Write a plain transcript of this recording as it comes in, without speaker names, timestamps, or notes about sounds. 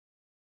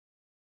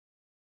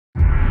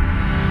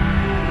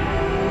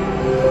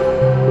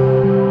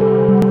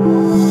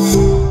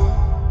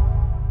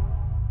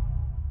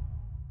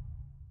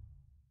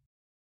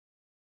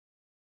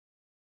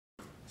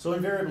So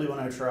invariably when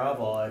I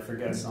travel, I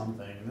forget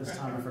something, and this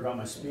time I forgot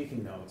my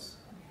speaking notes.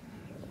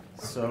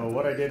 So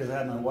what I did is I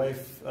had my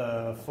wife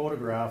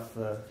photograph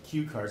the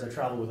cue cards. I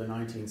travel with a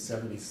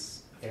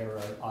 1970s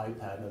era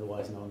iPad,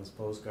 otherwise known as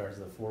postcards,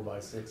 the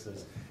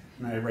 4x6s,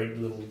 and I write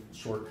little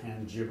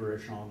shorthand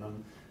gibberish on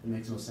them. It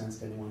makes no sense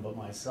to anyone but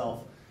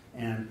myself,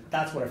 and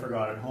that's what I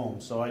forgot at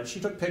home. So she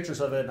took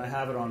pictures of it, and I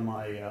have it on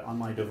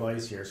my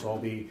device here. So I'll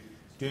be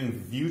doing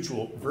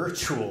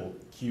virtual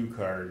cue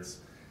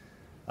cards.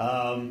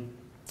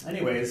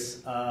 Anyways,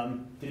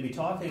 going to be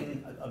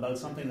talking about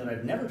something that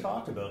I've never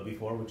talked about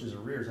before, which is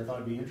arrears. I thought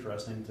it'd be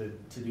interesting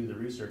to do the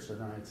research, so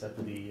then I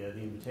accepted the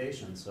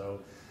invitation. So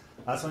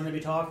that's what I'm going to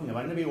be talking about.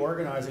 I'm going to be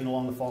organizing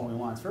along the following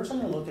lines. First,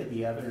 I'm going to look at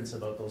the evidence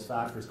about those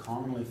factors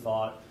commonly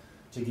thought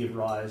to give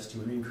rise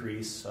to an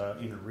increase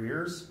in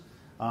arrears.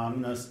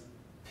 I'm going to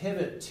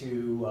pivot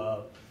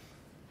to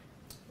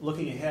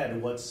looking ahead at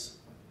what's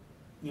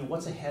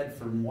ahead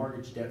for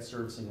mortgage debt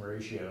servicing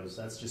ratios.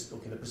 That's just,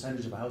 okay, the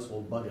percentage of a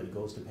household budget that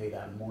goes to pay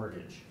that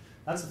mortgage.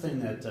 That's the thing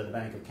that the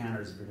Bank of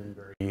Canada has been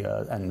very,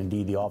 and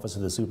indeed the Office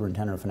of the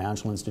Superintendent of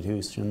Financial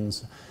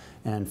Institutions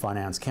and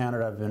Finance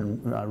Canada have been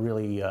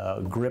really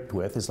gripped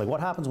with. It's like,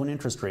 what happens when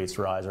interest rates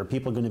rise? Are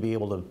people going to be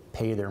able to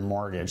pay their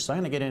mortgage? So I'm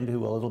going to get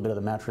into a little bit of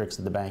the metrics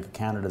that the Bank of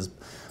Canada has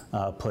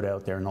put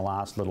out there in the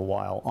last little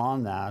while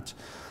on that.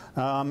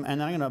 And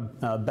then I'm going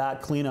to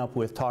bat cleanup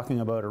with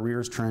talking about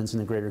arrears trends in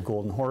the Greater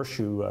Golden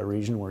Horseshoe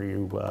region, where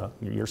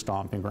your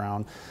stomping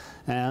ground,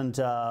 and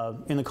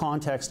in the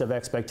context of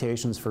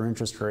expectations for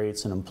interest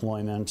rates and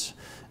employment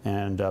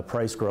and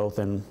price growth,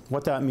 and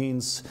what that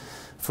means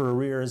for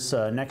arrears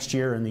next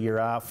year and the year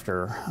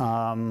after.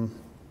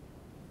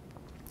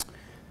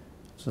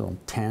 It's a little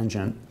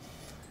tangent.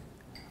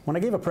 When I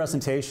gave a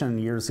presentation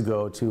years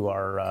ago to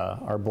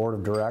our board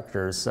of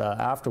directors,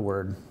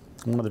 afterward,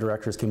 one of the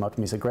directors came up to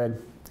me and said, "Greg,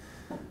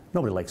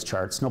 nobody likes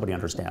charts. Nobody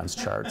understands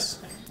charts."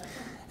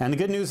 And the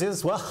good news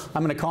is, well,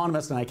 I'm an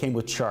economist and I came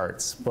with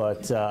charts,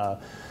 but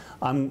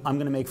I'm going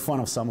to make fun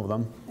of some of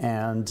them.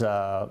 And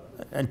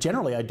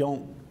generally, I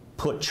don't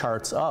put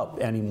charts up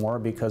anymore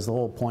because the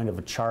whole point of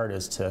a chart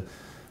is to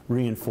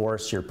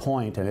reinforce your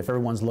point. And if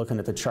everyone's looking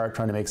at the chart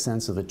trying to make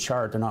sense of the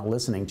chart, they're not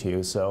listening to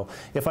you. So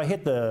if I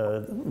hit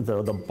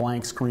the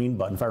blank screen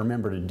button, if I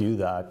remember to do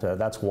that,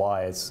 that's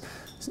why it's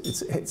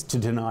to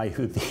deny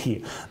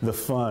you the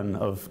fun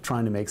of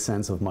trying to make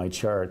sense of my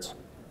charts.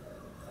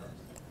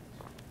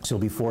 So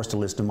you'll be forced to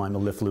listen to my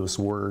mellifluous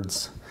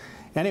words.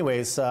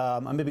 Anyways,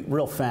 I'm a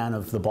real fan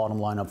of the bottom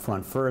line up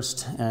front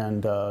first,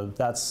 and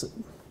that's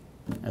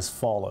as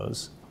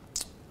follows.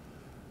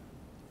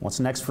 What's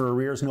next for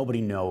arrears?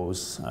 Nobody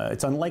knows.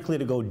 It's unlikely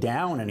to go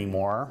down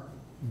anymore,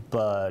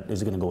 but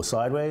is it going to go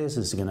sideways?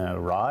 Is it going to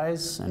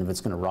rise? And if it's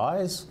going to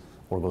rise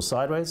or go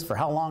sideways, for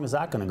how long is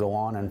that going to go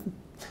on? And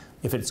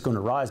if it's going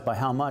to rise, by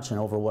how much and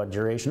over what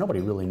duration?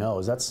 Nobody really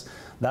knows.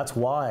 That's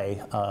why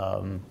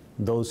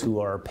those who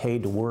are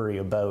paid to worry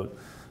about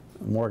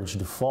mortgage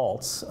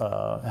defaults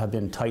have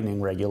been tightening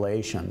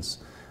regulations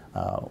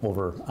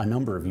over a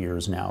number of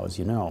years now, as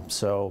you know.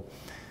 So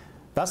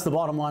that's the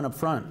bottom line up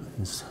front.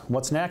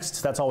 What's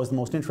next? That's always the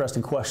most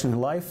interesting question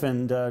in life,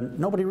 and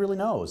nobody really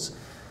knows.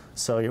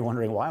 So you're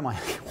wondering, why am I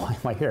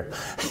here?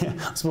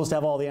 I'm supposed to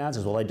have all the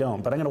answers. Well, I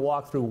don't. But I'm going to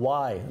walk through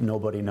why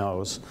nobody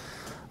knows.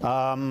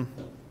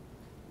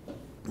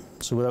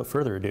 So without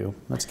further ado,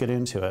 let's get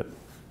into it.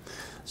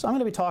 So I'm going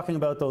to be talking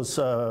about those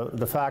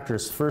the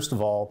factors, first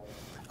of all,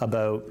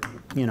 about,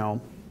 the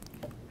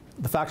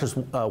factors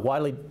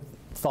widely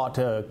thought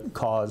to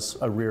cause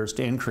arrears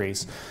to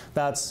increase.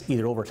 That's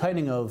either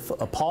over-tightening of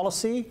a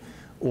policy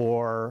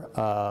or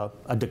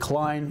a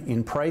decline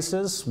in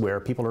prices where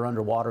people are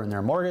underwater in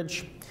their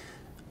mortgage,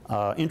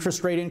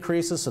 interest rate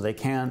increases so they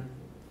can't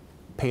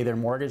pay their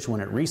mortgage when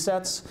it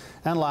resets,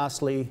 and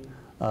lastly,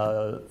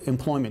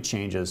 employment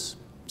changes.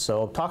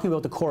 So talking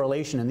about the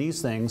correlation in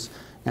these things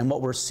and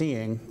what we're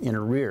seeing in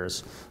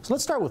arrears. So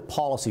let's start with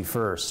policy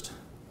first.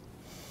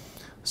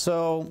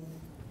 So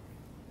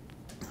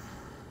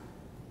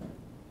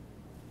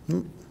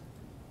here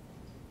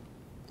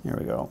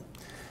we go.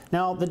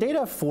 Now, the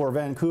data for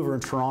Vancouver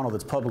and Toronto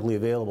that's publicly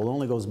available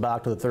only goes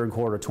back to the third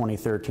quarter of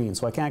 2013,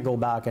 so I can't go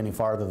back any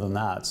farther than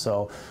that.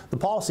 So the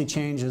policy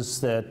changes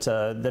that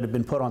have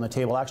been put on the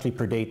table actually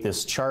predate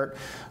this chart.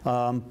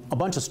 A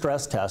bunch of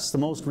stress tests, the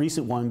most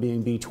recent one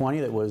being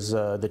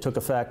B20 that took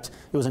effect,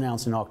 it was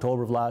announced in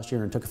October of last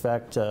year and took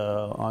effect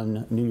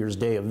on New Year's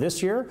Day of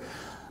this year.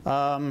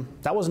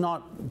 That was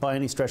not by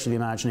any stretch of the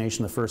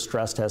imagination the first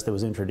stress test that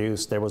was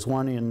introduced. There was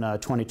one in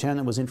 2010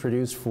 that was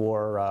introduced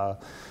for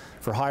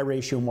high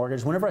ratio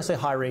mortgages. Whenever I say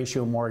high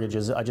ratio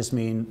mortgages, I just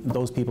mean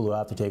those people who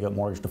have to take out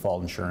mortgage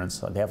default insurance.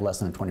 They have less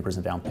than a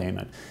 20% down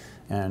payment.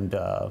 And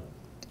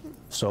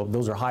so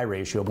those are high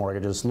ratio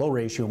mortgages. Low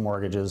ratio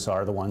mortgages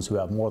are the ones who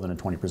have more than a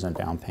 20%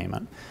 down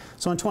payment.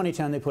 So in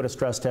 2010, they put a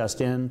stress test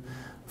in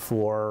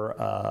for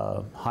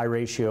high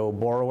ratio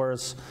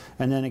borrowers,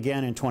 and then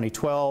again in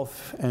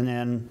 2012, and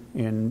then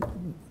in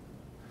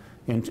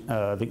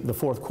the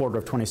fourth quarter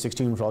of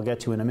 2016, which I'll get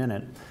to in a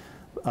minute,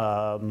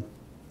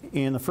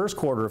 in the first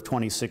quarter of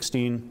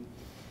 2016,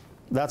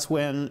 that's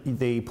when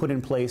they put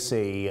in place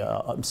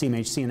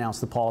CMHC announced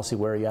the policy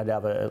where you had to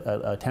have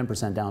a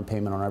 10% down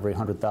payment on every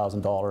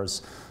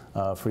 $100,000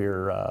 for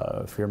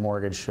your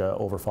mortgage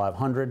over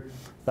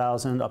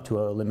 $500,000 up to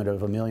a limit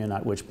of $1 million,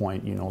 at which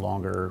point you no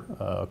longer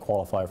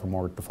qualify for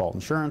mortgage default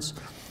insurance.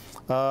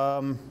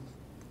 In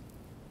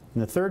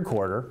the third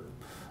quarter,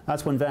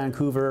 that's when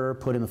Vancouver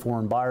put in the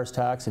foreign buyers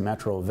tax in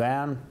Metro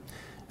Van.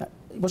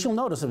 What you'll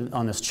notice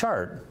on this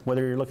chart,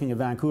 whether you're looking at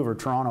Vancouver,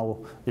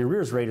 Toronto, the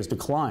arrears rate has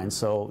declined.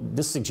 So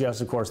this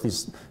suggests, of course,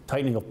 this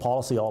tightening of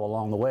policy all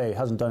along the way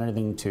hasn't done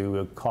anything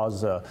to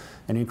cause an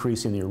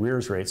increase in the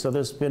arrears rate. So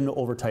there's been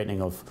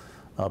over-tightening of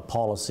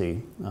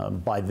policy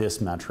by this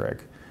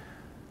metric.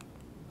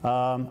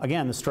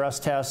 Again, the stress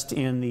test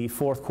in the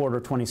fourth quarter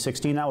of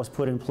 2016, that was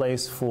put in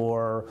place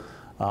for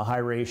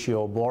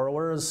high-ratio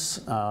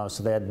borrowers.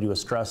 So they had to do a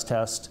stress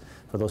test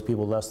for those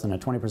people less than a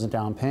 20%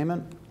 down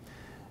payment.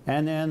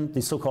 And then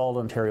the so-called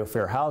Ontario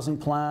Fair Housing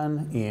Plan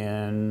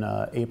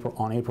on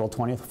April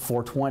 20th,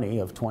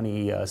 4/20 of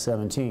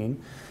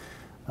 2017,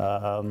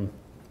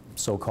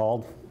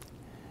 so-called.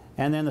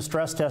 And then the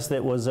stress test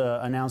that was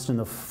announced in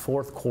the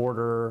fourth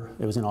quarter,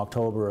 it was in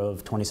October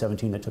of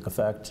 2017 that took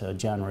effect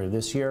January of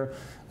this year.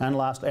 And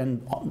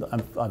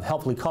I've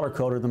helpfully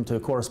color-coded them to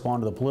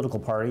correspond to the political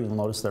party. You'll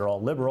notice they're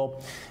all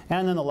Liberal.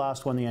 And then the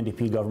last one, the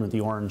NDP government, the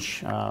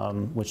Orange,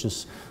 which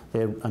is,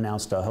 they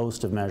announced a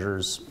host of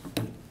measures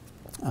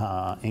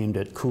aimed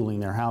at cooling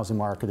their housing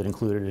market that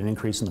included an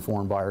increase in the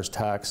foreign buyers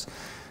tax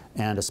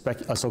and a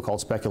so-called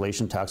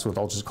speculation tax, which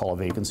I'll just call a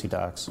vacancy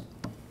tax.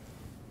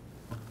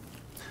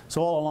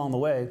 So all along the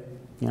way,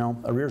 you know,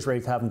 arrears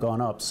rates haven't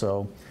gone up,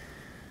 so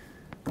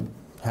it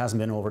hasn't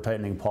been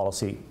over-tightening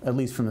policy, at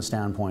least from the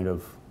standpoint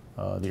of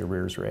the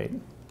arrears rate.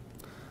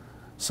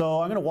 So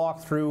I'm going to walk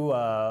through,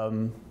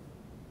 you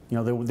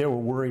know, they were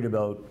worried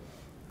about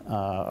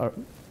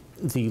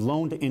the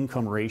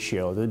loan-to-income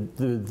ratio.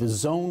 The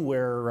zone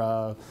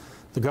where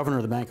the governor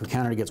of the Bank of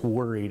Canada gets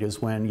worried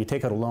is when you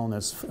take out a loan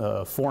that's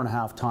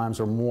 4.5 times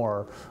or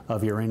more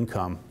of your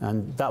income.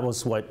 And that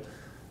was what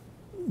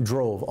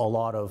drove a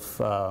lot of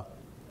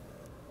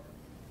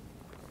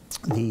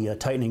the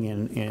tightening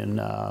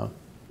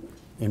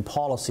in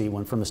policy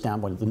from the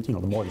standpoint of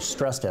the mortgage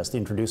stress test,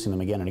 introducing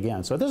them again and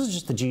again. So this is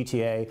just the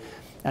GTA,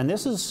 and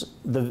this is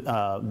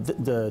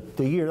the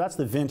year, that's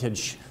the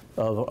vintage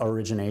of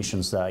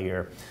originations that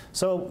year.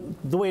 So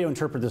the way to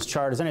interpret this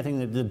chart is anything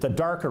that the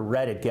darker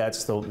red it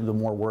gets, the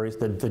more worries.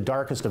 The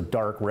darkest of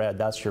dark red,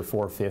 that's your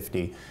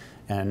 450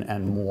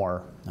 and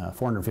more,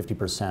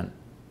 450%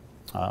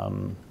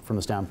 from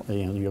the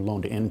standpoint, your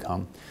loan to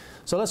income.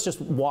 So let's just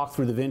walk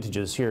through the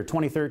vintages here.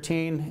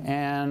 2013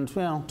 and,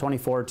 well,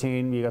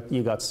 2014,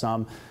 you got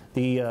some.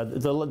 The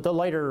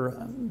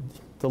lighter,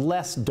 the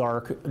less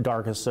darker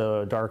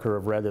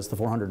of red, that's the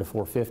 400 to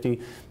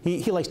 450.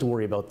 He likes to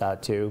worry about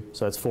that too,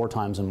 so it's 4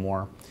 times and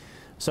more.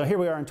 So here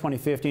we are in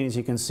 2015, as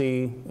you can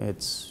see,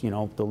 it's, you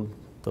know,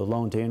 the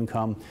loan to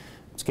income,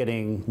 it's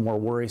getting more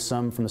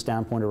worrisome from the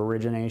standpoint of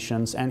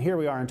originations. And here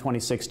we are in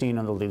 2016,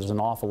 and there's an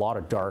awful lot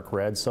of dark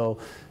red. So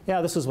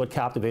yeah, this is what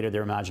captivated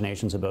their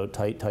imaginations about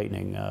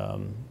tightening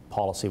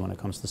policy when it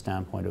comes to the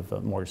standpoint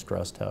of mortgage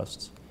stress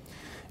tests.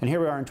 And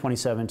here we are in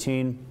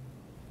 2017,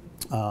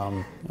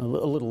 a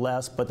little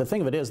less, but the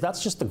thing of it is,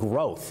 that's just the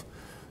growth.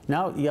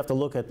 Now you have to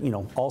look at, you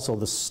know, also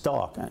the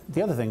stock.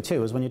 The other thing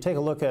too is when you take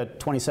a look at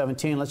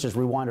 2017, let's just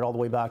rewind it all the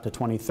way back to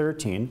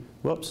 2013.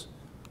 Whoops.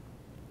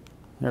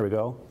 There we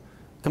go.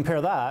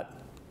 Compare that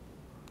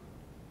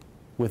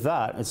with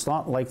that. It's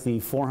not like the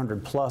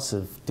 400 plus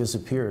have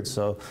disappeared.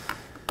 So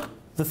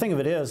the thing of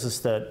it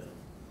is that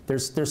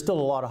there's still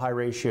a lot of high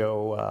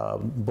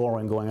ratio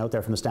borrowing going out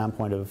there from the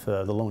standpoint of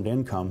the loan to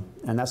income,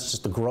 and that's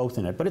just the growth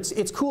in it. But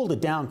it's cooled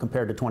it down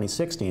compared to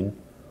 2016.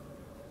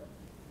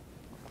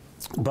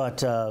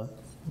 But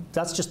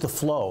that's just the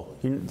flow.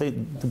 The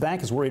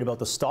bank is worried about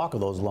the stock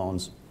of those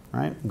loans,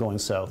 right, going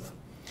south.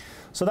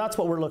 So that's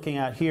what we're looking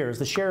at here, is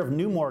the share of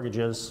new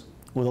mortgages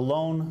with a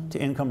loan to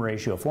income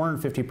ratio of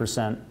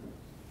 450%.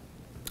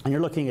 And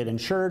you're looking at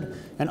insured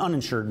and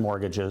uninsured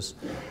mortgages.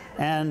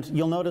 And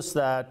you'll notice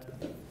that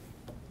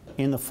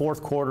in the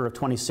fourth quarter of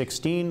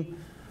 2016,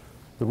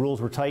 the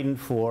rules were tightened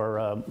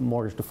for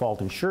mortgage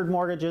default insured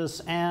mortgages,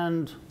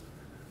 and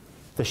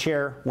the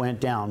share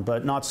went down,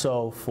 but not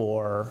so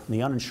for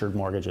the uninsured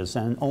mortgages.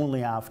 And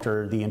only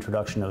after the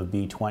introduction of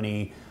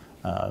B20,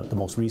 the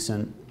most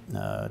recent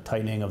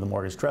tightening of the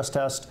mortgage stress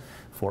test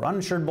for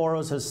uninsured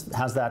borrowers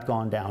has that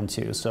gone down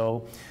too.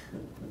 So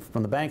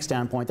from the bank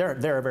standpoint,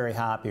 they're very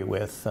happy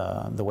with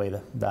the way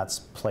that's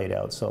played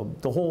out. So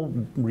the whole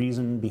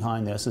reason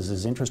behind this is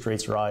as interest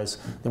rates rise,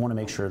 they want to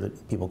make sure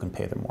that people can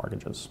pay their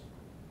mortgages.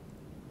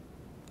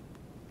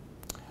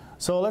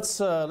 So let's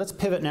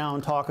pivot now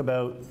and talk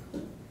about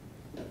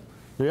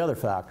the other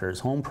factors,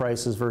 home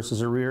prices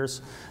versus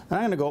arrears. And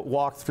I'm going to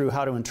walk through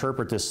how to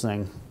interpret this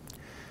thing.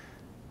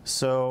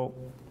 So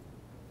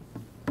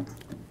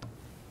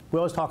we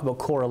always talk about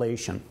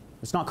correlation.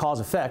 it's not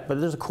cause-effect, but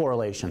there's a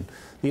correlation.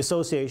 The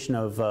association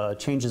of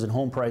changes in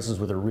home prices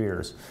with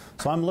arrears.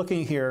 So I'm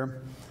looking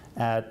here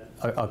at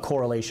a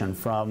correlation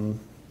from,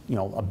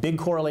 a big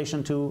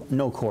correlation to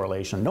no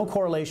correlation. No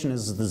correlation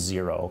is the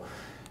zero.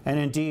 And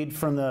indeed,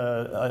 from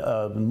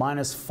the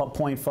minus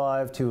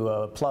 0.5 to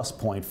a plus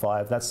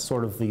 0.5, that's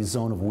sort of the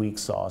zone of weak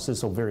sauce.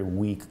 It's a very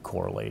weak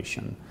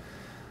correlation.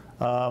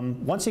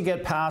 Once you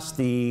get past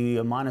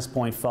the minus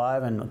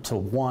 0.5 and to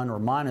 1 or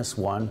minus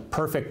 1,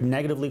 perfect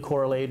negatively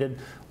correlated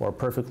or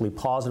perfectly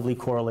positively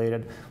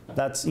correlated,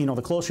 that's,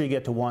 the closer you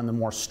get to 1, the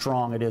more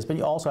strong it is. But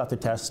you also have to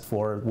test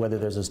for whether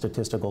there's a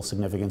statistical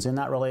significance in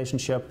that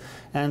relationship.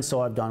 And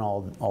so I've done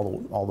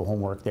all the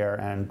homework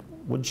there. And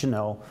wouldn't you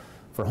know,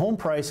 for home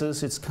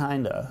prices,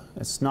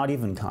 it's not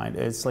even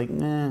it's like,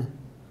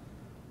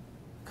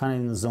 kind of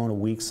in the zone of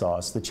weak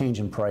sauce, the change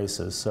in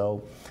prices.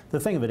 So the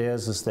thing of it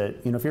is that,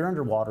 if you're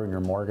underwater in your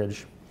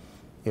mortgage,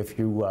 if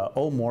you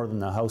owe more than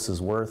the house is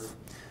worth,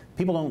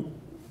 people don't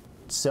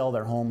sell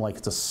their home like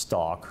it's a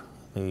stock.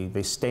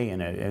 They stay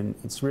in it. And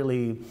it's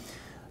really,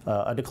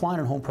 a decline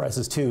in home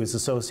prices too is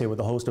associated with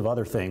a host of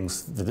other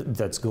things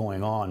that's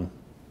going on.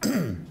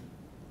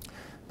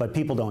 But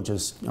people don't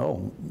just,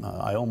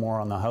 I owe more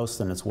on the house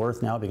than it's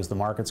worth now because the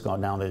market's gone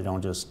down. They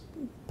don't just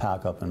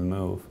pack up and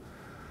move.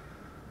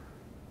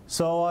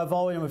 So I've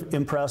always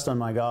impressed on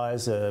my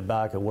guys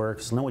back at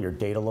work, know what your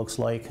data looks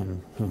like,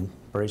 and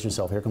brace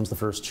yourself, here comes the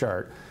first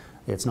chart.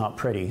 It's not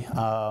pretty,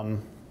 but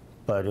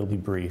it'll be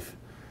brief.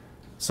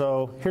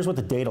 So here's what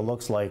the data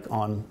looks like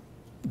on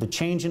the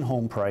change in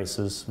home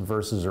prices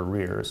versus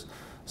arrears.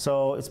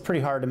 So it's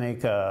pretty hard to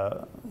make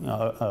a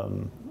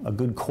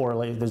good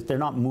correlation. They're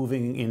not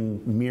moving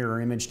in mirror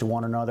image to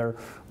one another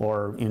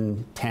or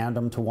in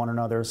tandem to one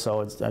another.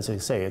 So it's, as I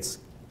say, it's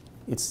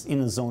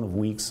in the zone of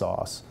weak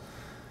sauce.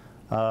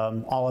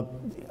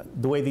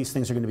 The way these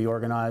things are going to be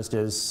organized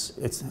is,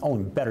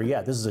 better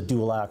yet, this is a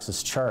dual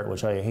axis chart,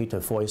 which I hate to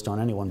foist on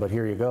anyone, but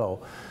here you go.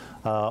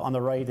 On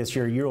the right, it's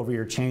your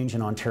year-over-year change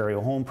in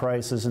Ontario home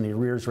prices, and the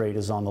arrears rate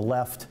is on the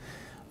left.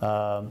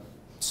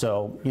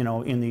 So,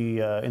 in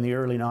the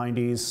early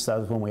 90s, that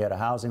was when we had a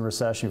housing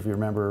recession. If you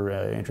remember,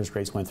 interest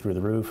rates went through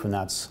the roof, and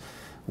that's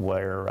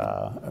where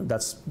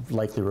that's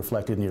likely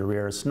reflected in the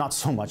arrears. Not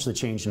so much the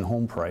change in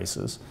home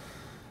prices.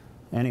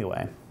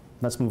 Anyway,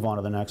 let's move on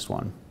to the next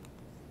one.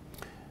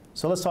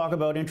 So let's talk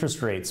about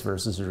interest rates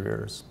versus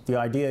arrears. The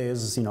idea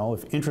is,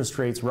 if interest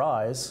rates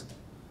rise,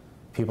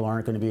 people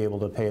aren't going to be able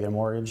to pay their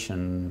mortgage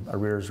and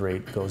arrears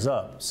rate goes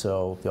up.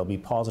 So they'll be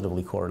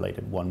positively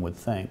correlated, one would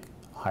think.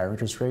 Higher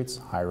interest rates,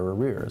 higher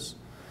arrears.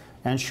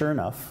 And sure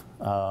enough,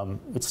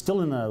 it's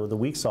still in the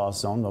weak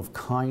sauce zone of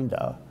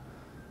kinda.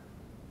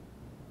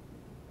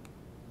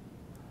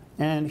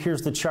 And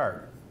here's the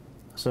chart.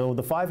 So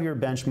the 5-year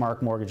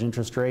benchmark mortgage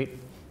interest rate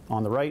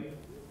on the right,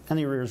 and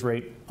the arrears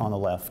rate on the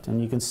left.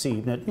 And you can see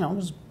that,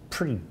 there's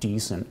pretty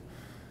decent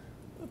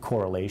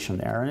correlation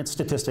there, and it's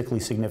statistically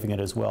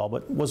significant as well.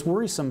 But what's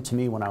worrisome to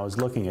me when I was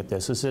looking at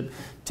this is that,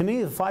 to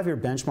me, the 5-year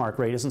benchmark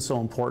rate isn't so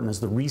important as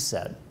the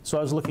reset. So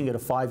I was looking at a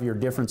 5-year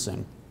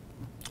differencing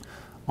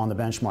on the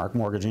benchmark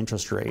mortgage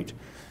interest rate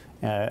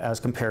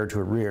as compared to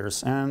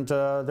arrears. And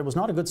there was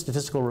not a good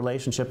statistical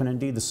relationship, and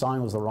indeed the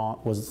sign was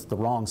the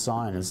wrong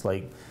sign. It's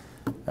like,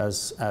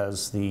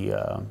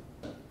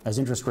 as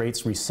interest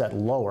rates reset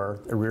lower,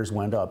 arrears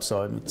went up.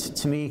 So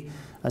to me,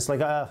 it's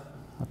like, I'll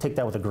take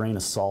that with a grain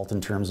of salt in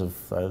terms of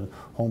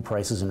home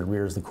prices and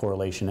arrears, the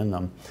correlation in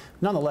them.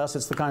 Nonetheless,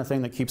 it's the kind of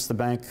thing that keeps the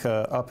bank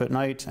up at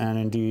night, and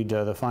indeed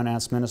the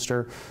finance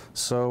minister.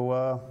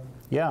 So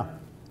yeah,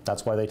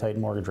 that's why they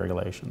tighten mortgage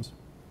regulations.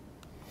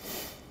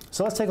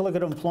 So let's take a look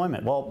at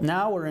employment. Well,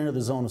 now we're into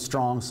the zone of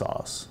strong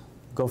sauce.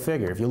 Go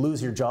figure. If you lose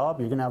your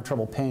job, you're going to have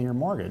trouble paying your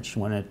mortgage,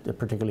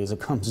 particularly as it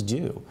comes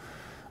due.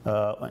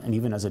 And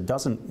even as it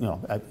doesn't,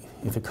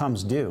 if it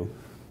comes due,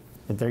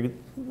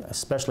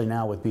 especially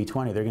now with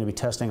B20, they're going to be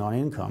testing on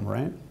income,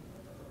 right?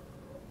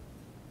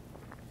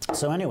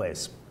 So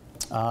anyways,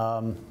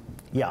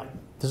 yeah,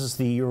 this is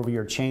the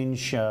year-over-year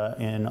change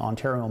in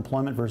Ontario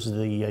employment versus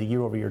the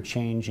year-over-year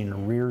change in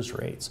arrears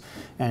rates.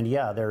 And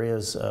yeah, there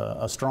is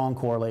a strong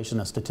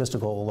correlation, a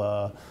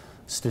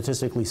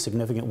statistically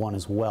significant one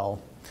as well.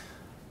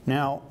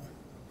 Now,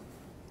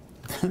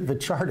 the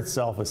chart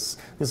itself this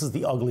is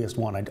the ugliest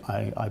one,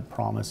 I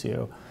promise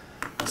you.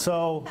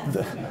 So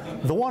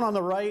the one on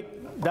the right,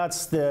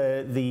 that's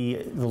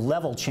the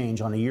level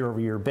change on a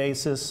year-over-year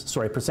basis.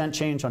 Sorry, percent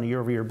change on a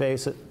year-over-year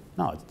basis.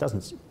 No, it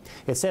doesn't.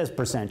 It says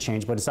percent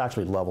change, but it's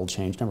actually level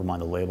change. Never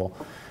mind the label.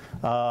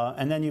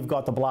 And then you've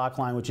got the black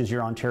line, which is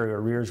your Ontario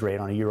arrears rate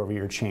on a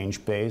year-over-year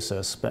change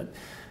basis. But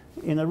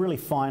in a really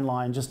fine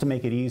line, just to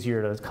make it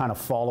easier to kind of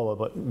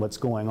follow what's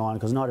going on,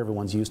 because not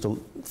everyone's used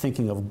to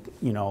thinking of,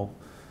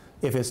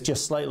 if it's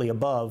just slightly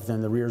above,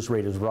 then the arrears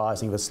rate is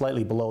rising. If it's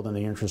slightly below, then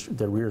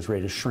the arrears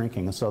rate is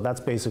shrinking. And so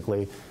that's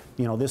basically,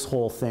 this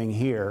whole thing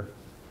here,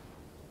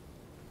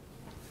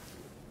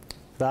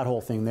 that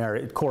whole thing there,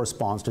 it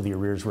corresponds to the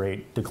arrears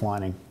rate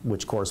declining,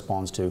 which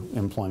corresponds to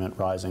employment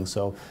rising.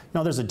 So,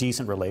 there's a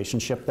decent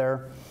relationship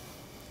there.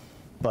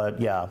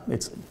 But yeah,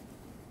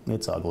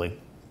 It's ugly.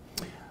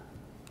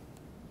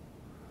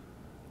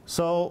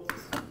 So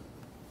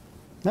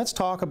let's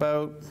talk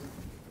about,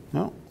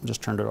 no,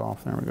 just turned it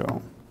off, there we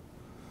go.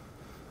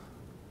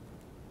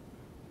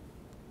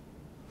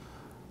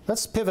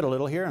 Let's pivot a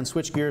little here and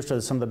switch gears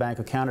to some of the Bank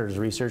of Canada's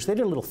research. They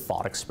did a little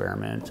thought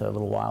experiment a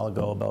little while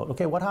ago about,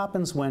 okay, what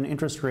happens when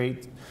interest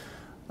rates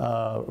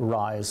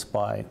rise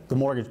by, the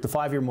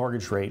 5-year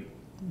mortgage rate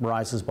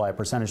rises by a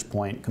percentage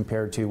point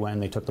compared to when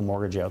they took the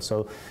mortgage out.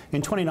 So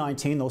in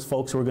 2019, those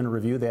folks who were going to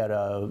review, they had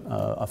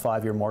a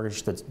 5-year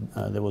mortgage that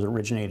was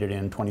originated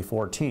in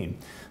 2014.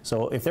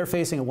 So if they're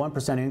facing a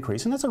 1%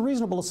 increase, and that's a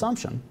reasonable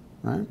assumption,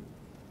 right?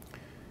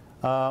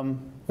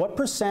 What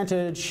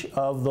percentage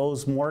of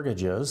those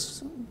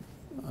mortgages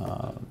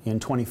in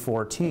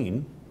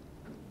 2014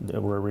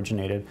 that were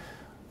originated,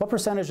 what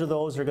percentage of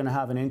those are going to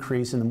have an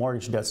increase in the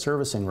mortgage debt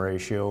servicing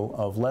ratio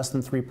of less than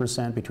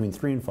 3%, between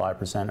 3 and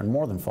 5%, and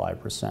more than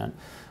 5%?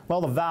 Well,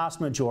 the vast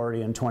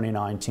majority in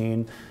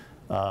 2019,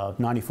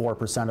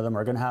 94% of them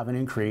are going to have an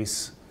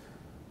increase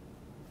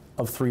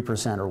of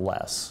 3% or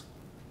less.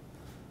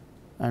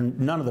 And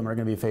none of them are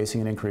going to be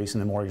facing an increase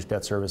in the mortgage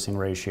debt servicing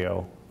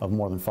ratio of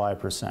more than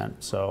 5%.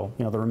 So,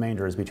 you know, the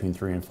remainder is between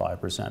 3 and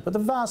 5%. But the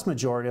vast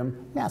majority of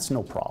them, that's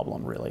no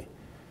problem, really.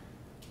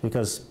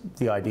 Because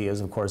the idea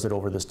is, of course, that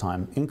over this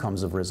time,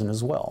 incomes have risen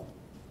as well,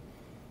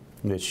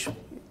 which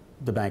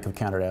the Bank of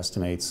Canada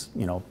estimates,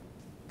 you know,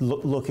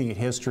 looking at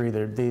history,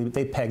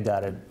 they pegged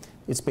that at,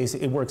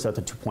 it works out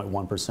to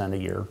 2.1% a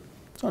year.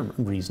 It's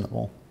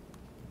reasonable.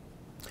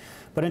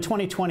 But in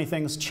 2020,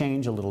 things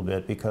change a little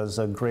bit because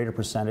a greater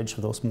percentage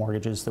of those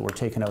mortgages that were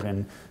taken out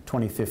in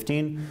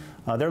 2015,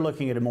 they're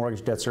looking at a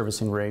mortgage debt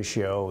servicing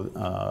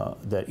ratio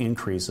that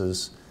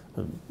increases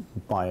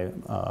by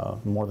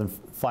more than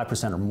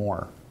 5% or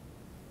more.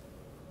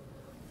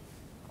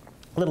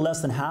 A little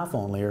less than half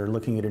only are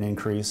looking at an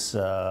increase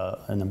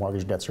in the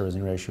mortgage debt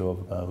servicing ratio of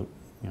about,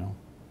 you know,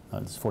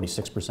 it's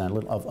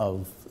 46%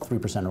 of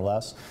 3% or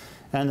less,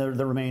 and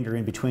the remainder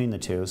in between the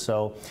two.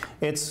 So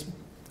it's,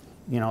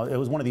 you know, it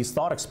was one of these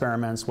thought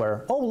experiments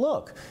where, oh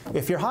look,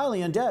 if you're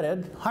highly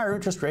indebted, higher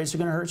interest rates are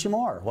going to hurt you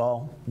more.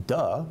 Well,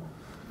 duh.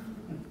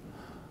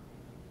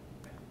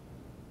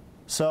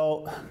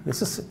 So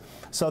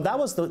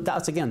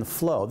that's again the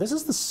flow. This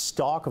is the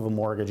stock of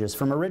mortgages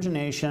from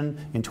origination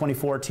in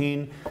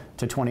 2014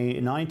 to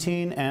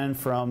 2019 and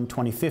from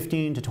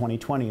 2015 to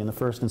 2020 in the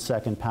first and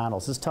second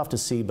panels. It's tough to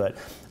see, but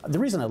the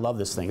reason I love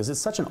this thing is it's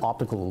such an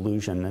optical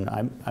illusion.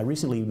 And I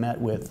recently met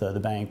with the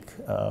Bank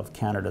of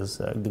Canada's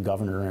the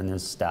governor and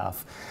his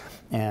staff,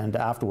 and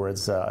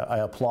afterwards I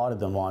applauded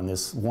them on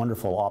this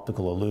wonderful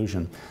optical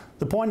illusion.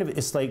 The point of it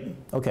is, like,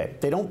 okay,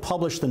 they don't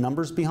publish the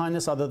numbers behind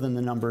this other than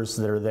the numbers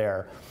that are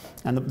there.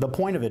 And the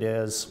point of it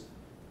is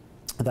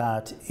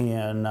that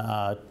in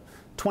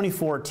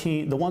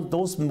 2014,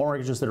 those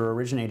mortgages that are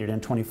originated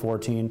in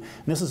 2014, and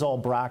this is all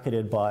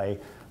bracketed by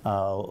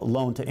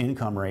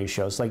loan-to-income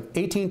ratios, like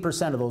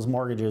 18% of those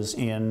mortgages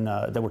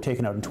that were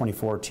taken out in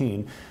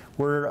 2014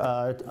 were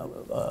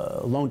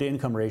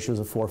loan-to-income ratios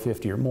of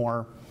 450 or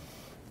more,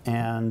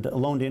 and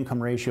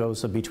loan-to-income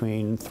ratios of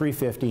between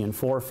 350 and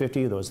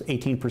 450, those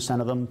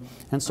 18% of them,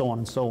 and so on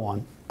and so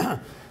on.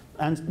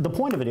 And the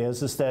point of it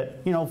is that,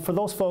 you know, for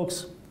those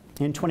folks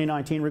in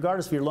 2019,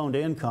 regardless of your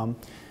loan-to-income,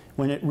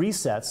 when it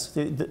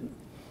resets,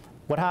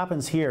 what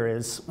happens here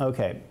is,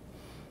 okay,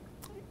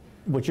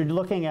 what you're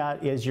looking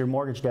at is your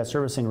mortgage debt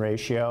servicing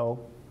ratio,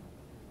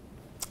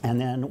 and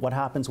then what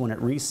happens when it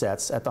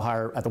resets at the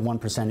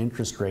 1%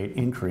 interest rate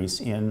increase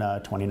in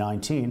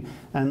 2019,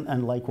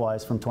 and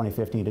likewise from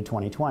 2015 to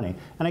 2020.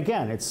 And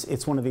again,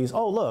 it's one of these,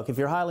 oh look, if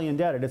you're highly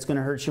indebted, it's going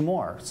to hurt you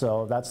more.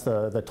 So that's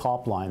the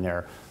top line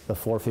there, the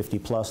 450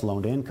 plus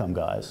loan to income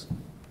guys.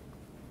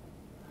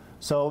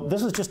 So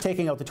this is just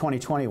taking out the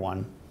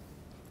 2021,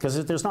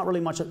 because there's not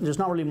really much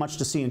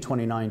to see in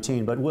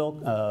 2019. But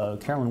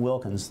Carolyn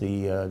Wilkins,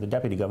 the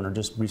deputy governor,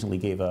 just recently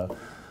gave a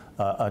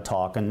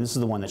talk, and this is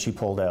the one that she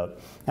pulled out.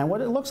 And what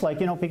it looks like,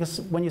 you know,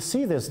 because when you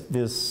see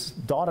this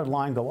dotted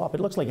line go up,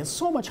 it looks like it's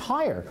so much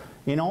higher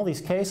in all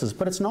these cases,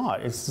 but it's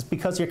not. It's just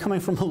because you're coming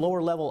from a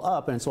lower level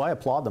up, and so I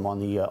applaud them on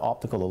the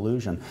optical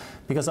illusion.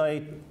 Because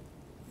I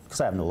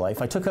have no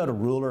life, I took out a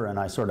ruler and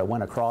I sort of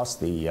went across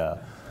the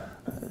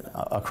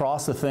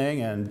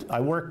thing, and I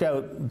worked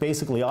out,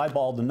 basically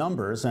eyeballed the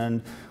numbers,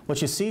 and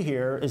what you see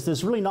here is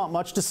there's really not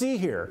much to see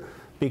here,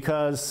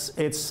 because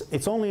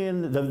it's only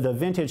in the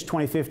vintage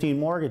 2015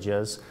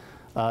 mortgages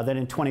that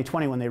in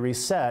 2020, when they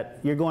reset,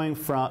 you're going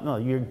from,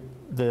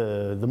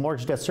 the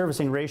mortgage debt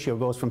servicing ratio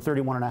goes from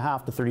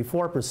 31.5% to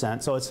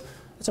 34%, so it's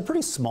a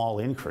pretty small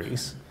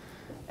increase.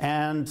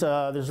 And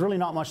there's really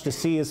not much to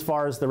see as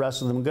far as the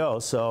rest of them go.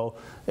 So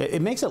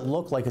it makes it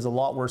look like it's a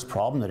lot worse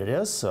problem than it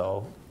is.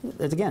 So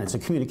again, it's a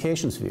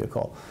communications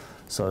vehicle.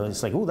 So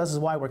it's like, oh, this is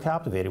why we're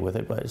captivated with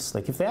it. But it's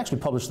like, if they actually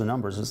publish the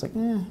numbers, it's like,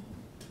 eh.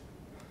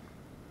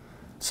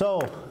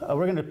 So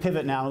we're going to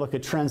pivot now and look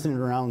at trends in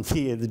and around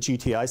the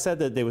GTA. I said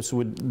that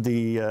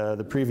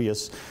the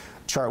previous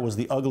chart was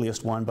the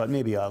ugliest one, but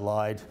maybe I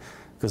lied,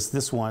 because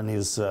this one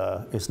is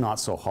not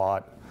so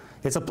hot.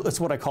 It's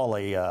what I call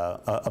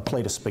a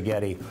plate of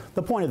spaghetti.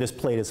 The point of this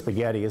plate of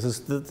spaghetti is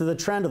the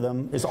trend of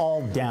them is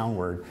all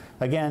downward.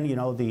 Again, you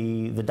know,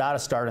 the data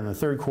started in the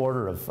third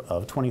quarter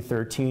of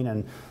 2013,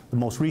 and the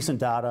most recent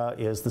data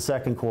is the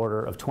second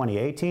quarter of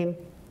 2018.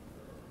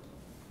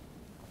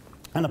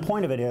 And the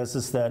point of it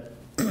is that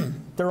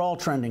they're all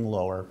trending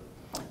lower.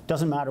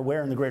 Doesn't matter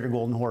where in the Greater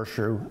Golden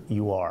Horseshoe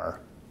you are.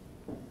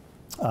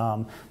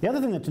 The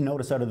other thing to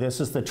notice out of this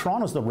is that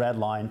Toronto's the red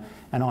line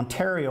and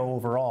Ontario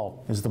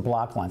overall is the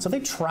black line. So they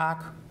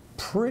track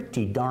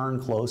pretty darn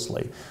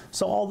closely.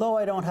 So although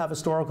I don't have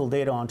historical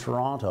data on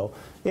Toronto,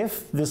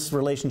 if this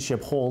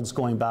relationship holds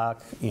going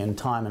back in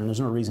time, and there's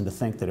no reason to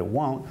think that it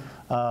won't,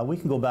 we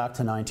can go back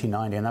to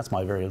 1990, and that's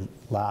my very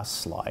last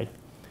slide.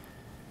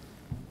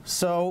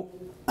 So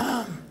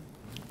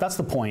that's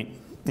the point,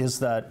 is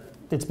that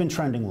it's been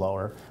trending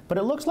lower, but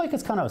it looks like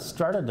it's kind of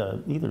started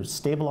to either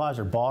stabilize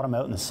or bottom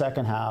out in the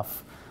second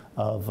half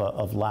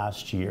of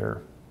last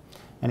year.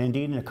 And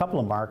indeed, in a couple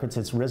of markets,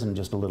 it's risen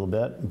just a little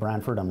bit.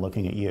 Brantford, I'm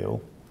looking at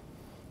you.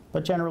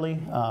 But generally,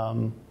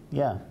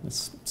 yeah,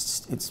 it's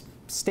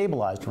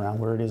stabilized around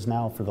where it is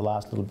now for the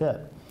last little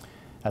bit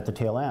at the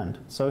tail end.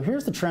 So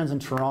here's the trends in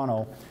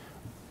Toronto,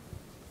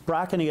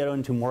 bracketing it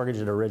into mortgage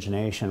at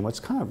origination. What's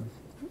kind of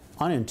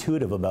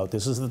unintuitive about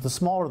this is that the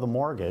smaller the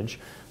mortgage,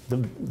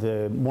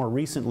 the more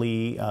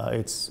recently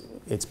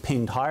it's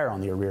pinged higher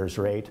on the arrears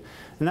rate,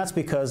 and that's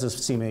because this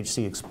is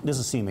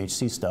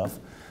CMHC stuff.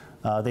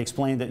 They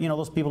explained that, you know,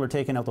 those people who are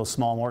taking out those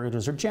small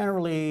mortgages are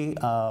generally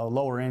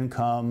lower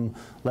income,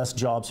 less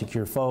job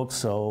secure folks.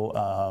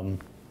 So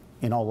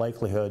in all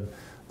likelihood,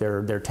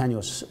 their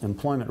tenuous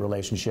employment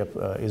relationship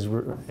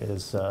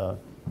is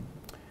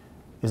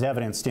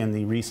evidenced in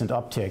the recent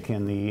uptick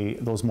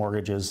in those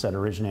mortgages at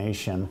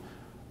origination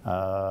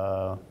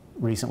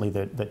recently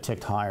that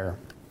ticked higher.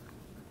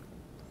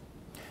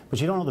 But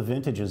you don't know the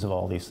vintages of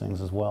all these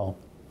things as well.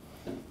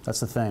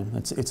 That's the thing.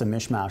 It's a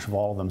mishmash of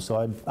all of them.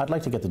 So I'd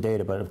like to get the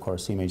data, but of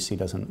course CMHC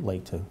doesn't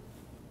like to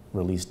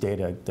release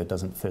data that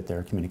doesn't fit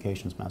their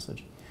communications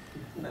message.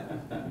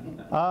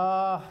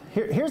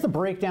 Here's the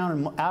breakdown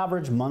in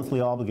average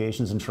monthly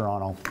obligations in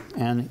Toronto.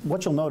 And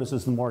what you'll notice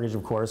is the mortgage,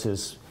 of course,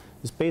 is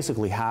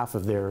basically half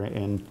of their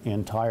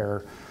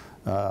entire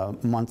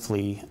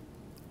monthly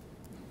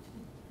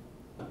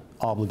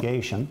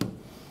obligation.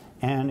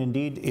 And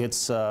indeed,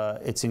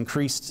 it's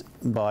increased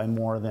by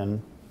more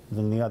than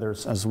the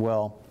others as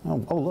well. Oh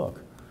look,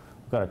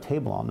 we've got a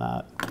table on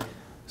that.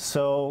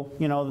 So,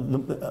 you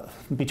know,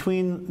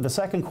 between the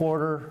second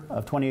quarter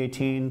of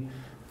 2018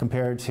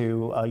 compared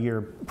to a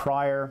year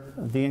prior,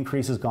 the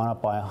increase has gone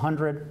up by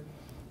 100.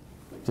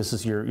 This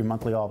is your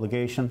monthly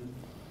obligation.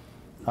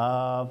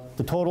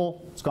 The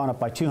total has gone up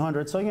by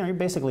 200. So, you know, you're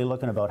basically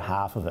looking at about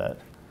half of it.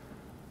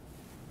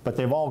 But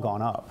they've all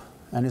gone up.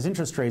 And as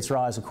interest rates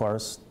rise, of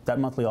course, that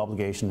monthly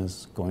obligation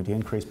is going to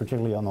increase,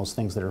 particularly on those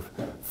things that are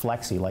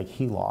flexi, like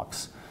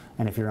HELOCs.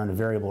 And if you're on a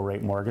variable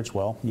rate mortgage,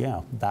 well,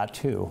 yeah, that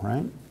too,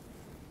 right?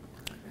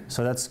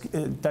 So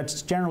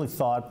that's generally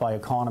thought by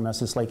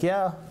economists. It's like,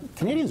 yeah,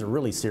 Canadians are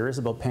really serious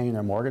about paying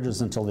their mortgages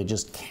until they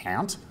just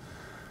can't.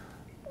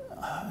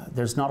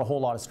 There's not a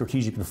whole lot of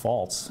strategic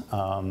defaults,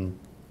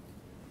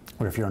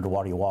 where if you're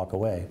underwater, you walk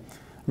away.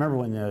 Remember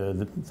when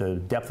the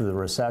depth of the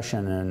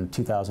recession in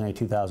 2008,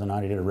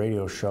 2009, I did a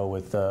radio show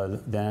with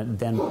the then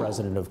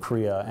president of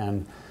CREA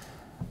and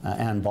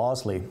Ann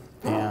Bosley,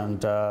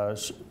 and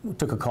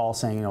took a call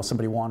saying, you know,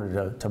 somebody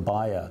wanted to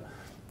buy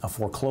a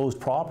foreclosed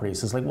property.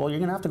 So it's like, well, you're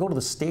going to have to go to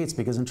the States,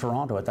 because in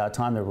Toronto at that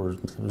time there was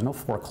no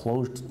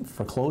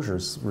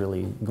foreclosures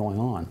really going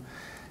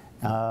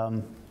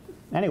on.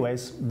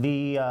 Anyways,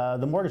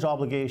 the mortgage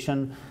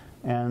obligation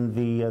and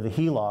the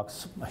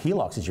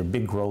HELOCs is your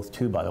big growth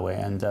too, by the way,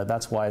 and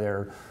that's why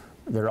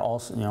they're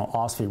also, you know,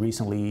 OSFI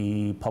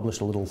recently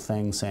published a little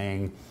thing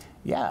saying,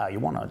 yeah, you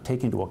want to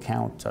take into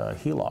account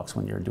HELOCs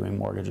when you're doing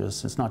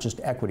mortgages. It's not just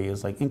equity;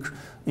 it's like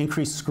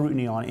increased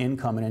scrutiny on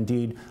income, and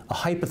indeed a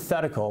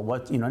hypothetical.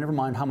 What, you know, never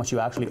mind how much you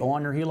actually owe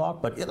on your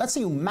HELOC, but let's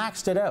say you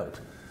maxed it out.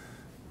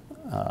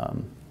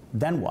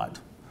 Then what?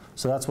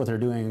 So that's what they're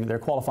doing. They're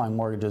qualifying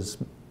mortgages.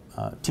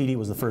 TD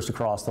was the first to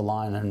cross the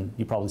line, and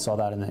you probably saw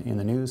that in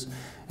the news.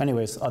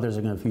 Anyways, others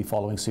are going to be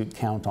following suit.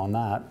 Count on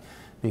that,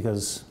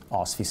 because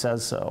OSFI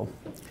says so.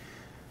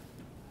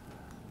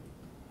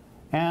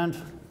 And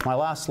my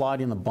last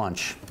slide in the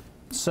bunch.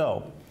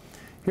 So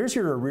here's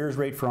your arrears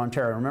rate for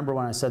Ontario. Remember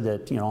when I said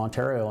that, you know,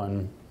 Ontario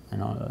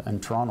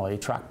and Toronto, they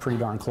track pretty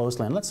darn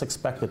closely, and let's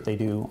expect that they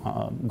do,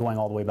 going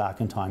all the way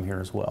back in time here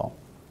as well.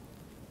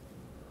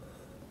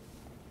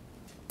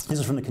 This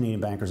is from the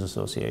Canadian Bankers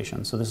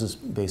Association, so this is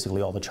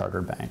basically all the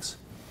chartered banks.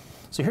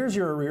 So here's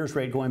your arrears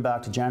rate going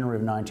back to January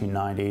of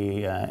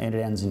 1990, and it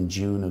ends in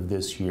June of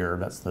this year.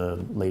 That's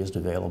the latest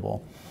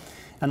available.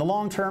 And the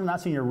long term,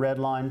 that's in your red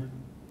line.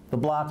 The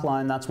black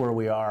line, that's where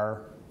we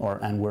are,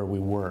 and where we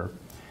were.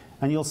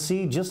 And you'll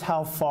see just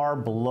how far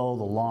below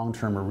the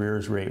long-term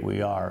arrears rate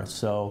we are.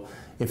 So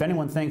if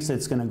anyone thinks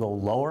it's going to go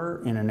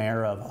lower in an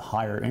era of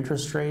higher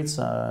interest rates,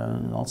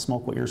 I'll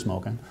smoke what you're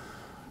smoking.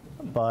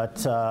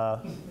 But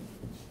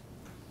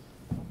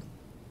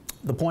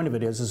the point of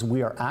it is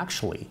we are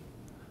actually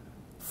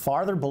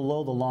farther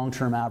below the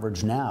long-term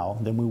average now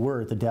than we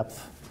were at the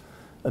depth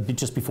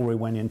just before we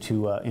went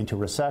into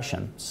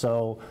recession.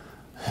 So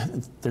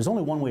there's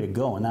only one way to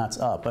go, and that's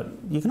up. But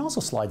you can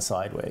also slide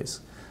sideways.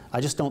 I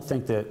just don't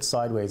think that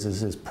sideways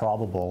is as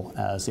probable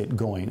as it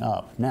going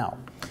up. Now,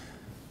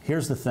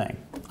 here's the thing.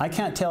 I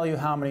can't tell you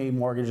how many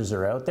mortgages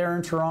are out there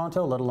in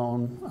Toronto, let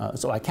alone,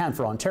 so I can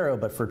for Ontario,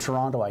 but for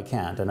Toronto I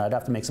can't. And I'd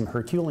have to make some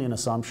Herculean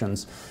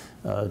assumptions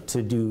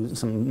to do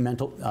some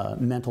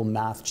mental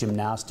math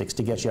gymnastics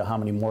to get you how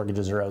many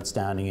mortgages are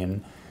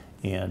outstanding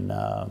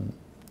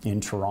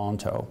in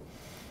Toronto.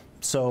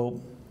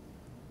 So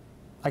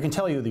I can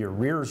tell you the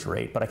arrears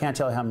rate, but I can't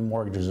tell you how many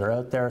mortgages are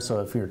out there. So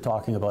if you're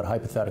talking about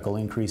hypothetical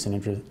increase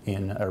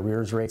in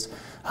arrears rates,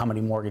 how many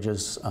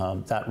mortgages,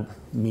 that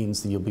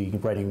means that you'll be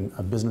writing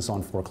a business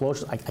on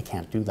foreclosures. I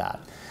can't do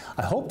that.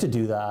 I hope to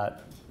do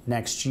that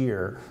next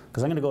year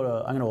because I'm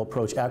going to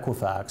approach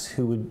Equifax,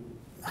 who would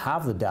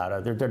have the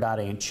data. Their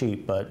data ain't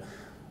cheap, but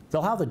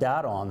they'll have the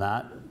data on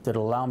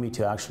that'll allow me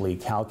to actually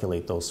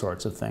calculate those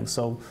sorts of things.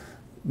 So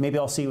maybe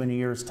I'll see you in a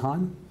year's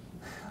time.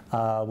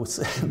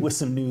 With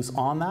some news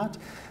on that.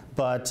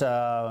 But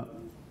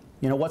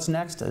you know, what's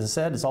next? As I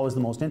said, it's always the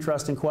most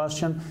interesting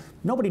question.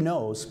 Nobody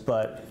knows,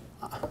 but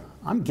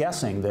I'm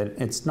guessing that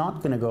it's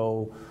not going to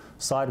go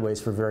sideways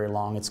for very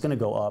long. It's going to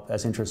go up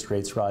as interest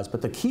rates rise.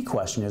 But the key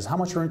question is, how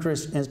much are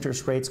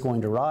interest rates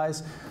going to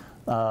rise?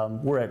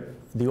 We're at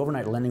the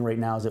overnight lending rate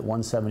now is at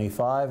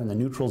 175, and the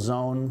neutral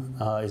zone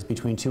is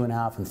between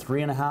 2.5 and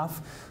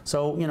 3.5.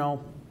 So you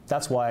know,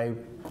 that's why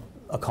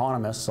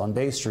economists on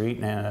Bay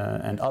Street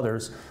and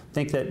others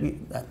think that,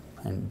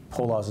 and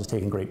Poloz is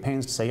taking great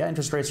pains to say, yeah,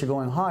 interest rates are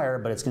going higher,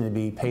 but it's going to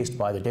be paced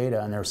by the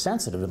data, and they're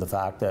sensitive to the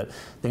fact that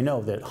they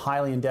know that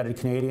highly indebted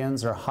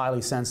Canadians are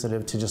highly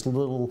sensitive to just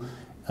little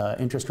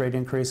interest rate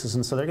increases,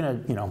 and so they're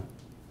going to, you know,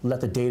 let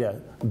the data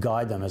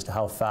guide them as to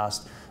how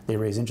fast they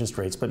raise interest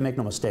rates. But make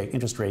no mistake,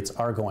 interest rates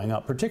are going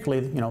up.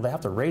 Particularly, you know, they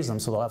have to raise them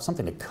so they'll have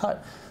something to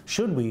cut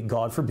should we,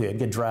 God forbid,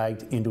 get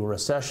dragged into a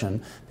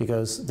recession,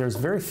 because there's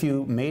very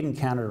few made in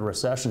Canada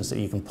recessions that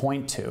you can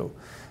point to.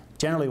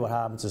 Generally what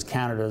happens is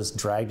Canada's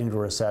dragged into a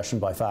recession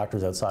by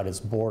factors outside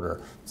its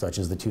border, such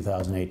as the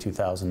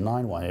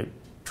 2008-2009 one.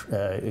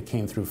 It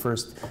came through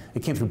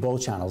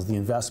both channels, the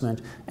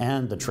investment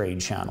and the trade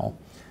channel.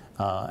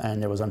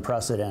 And there was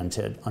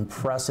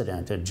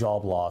unprecedented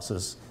job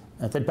losses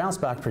that bounced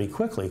back pretty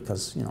quickly,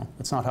 because you know,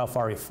 it's not how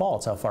far you fall,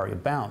 it's how far you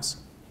bounce.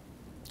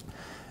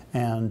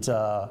 And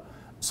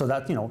so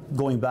that, you know,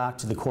 going back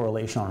to the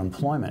correlation on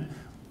employment,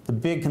 the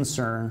big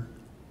concern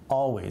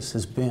always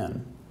has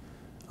been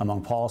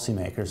among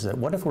policymakers that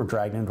what if we're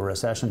dragged into a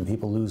recession and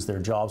people lose their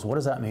jobs? What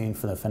does that mean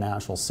for the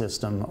financial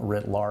system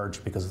writ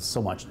large, because it's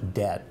so much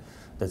debt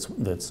that's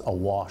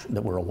awash,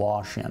 that we're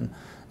awash in?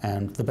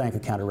 And the Bank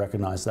of Canada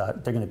recognized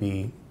that they're going to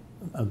be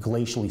a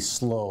glacially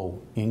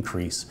slow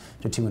increase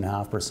to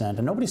 2.5%,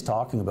 and nobody's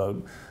talking about,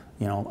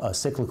 you know, a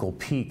cyclical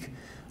peak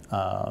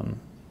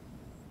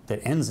that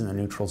ends in the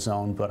neutral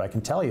zone. But I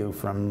can tell you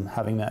from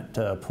having met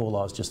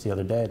Poloz just the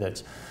other day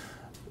that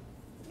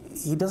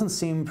he doesn't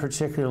seem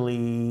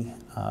particularly,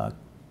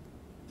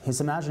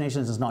 his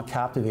imagination is not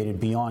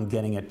captivated beyond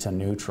getting it to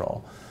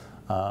neutral,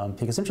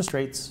 because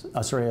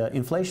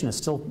inflation is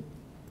still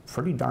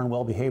pretty darn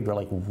well behaved. They're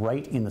like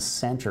right in the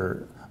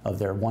center of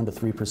their 1 to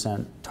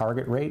 3%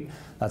 target rate.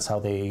 That's how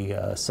they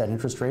set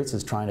interest rates,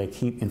 is trying to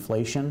keep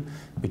inflation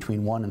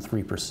between 1 and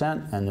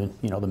 3%. And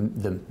you know,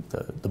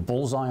 the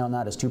bullseye on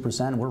that is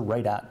 2%. We're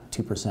right at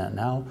 2%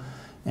 now.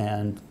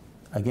 And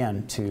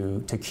again,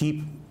 to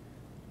keep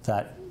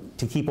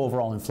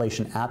overall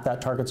inflation at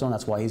that target zone,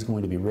 that's why he's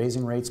going to be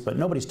raising rates. But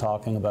nobody's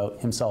talking about,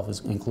 himself is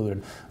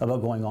included,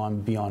 about going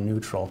on beyond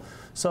neutral.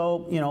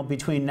 So, you know,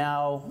 between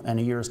now and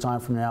a year's time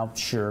from now,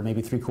 sure,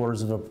 maybe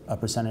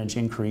 0.75%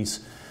 increase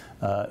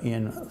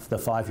in the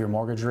 5-year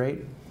mortgage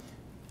rate.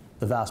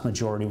 The vast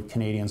majority of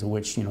Canadians, of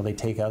which, you know, they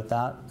take out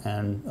that,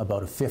 and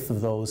about 1/5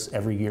 of those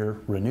every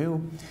year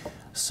renew.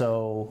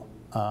 So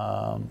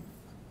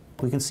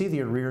we can see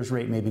the arrears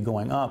rate may be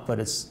going up, but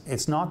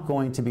it's not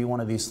going to be one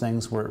of these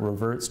things where it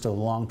reverts to the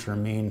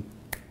long-term mean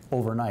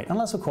overnight,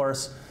 unless of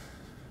course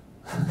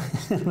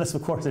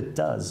it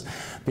does,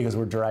 because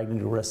we're dragged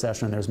into a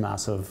recession and there's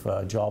massive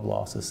job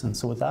losses. And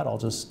so with that,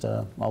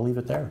 I'll leave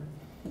it there.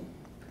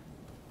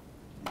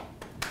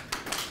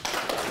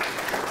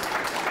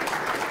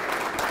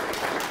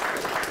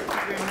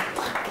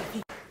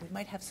 We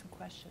might have some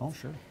questions. Oh,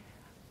 sure.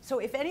 So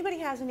if anybody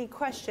has any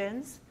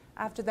questions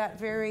after that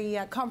very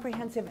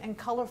comprehensive and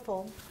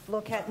colorful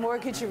look at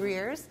mortgage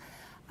arrears,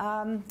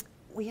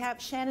 we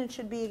have, Shannon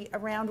should be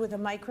around with a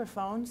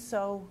microphone,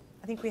 so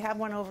I think we have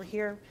one over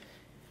here.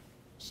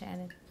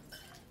 Shannon.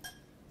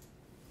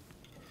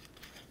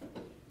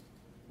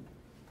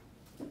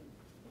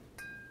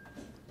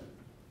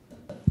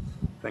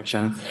 Thanks,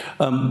 Shannon.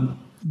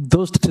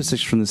 Those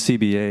statistics from the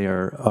CBA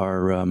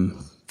are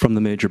from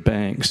the major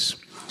banks.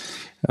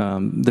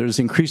 There's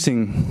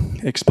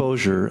increasing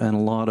exposure and a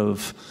lot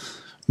of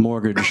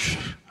mortgage,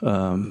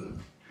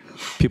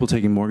 people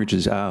taking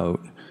mortgages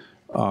out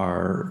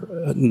are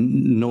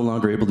no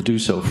longer able to do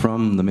so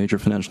from the major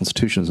financial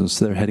institutions, and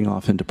so they're heading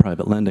off into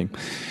private lending.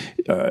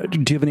 Do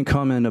you have any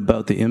comment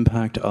about the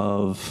impact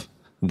of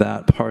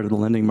that part of the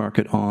lending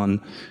market on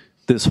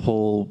this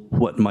whole,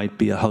 what might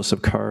be a house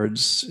of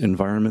cards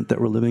environment that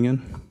we're living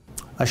in?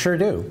 I sure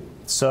do.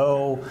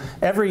 So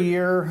every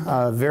year,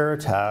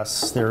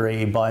 Veritas, they're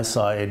a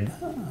buy-side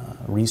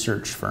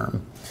research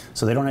firm.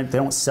 So they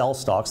don't sell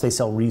stocks, they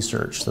sell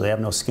research. So they have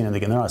no skin in the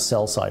game. They're not a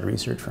sell-side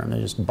research firm,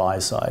 they're just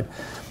buy-side.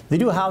 They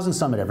do a housing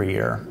summit every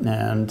year,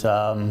 and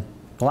the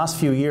last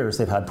few years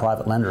they've had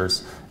private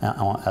lenders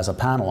as a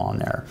panel on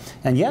there.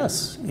 And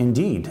yes,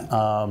 indeed,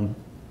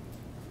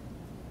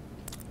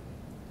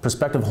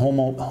 prospective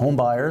home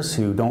buyers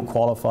who don't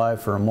qualify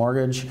for a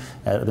mortgage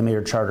at the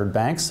major chartered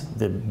banks,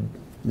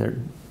 their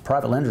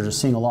private lenders are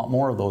seeing a lot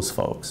more of those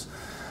folks.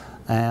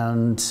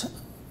 And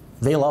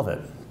they love it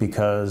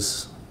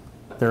because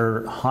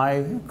they're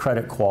high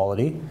credit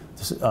quality,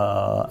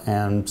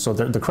 and so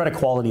the credit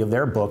quality of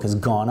their book has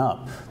gone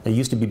up. They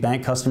used to be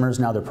bank customers,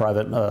 now they're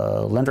private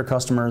lender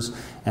customers,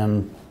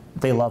 and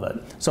they love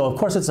it. So of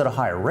course it's at a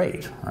higher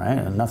rate, right?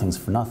 And nothing's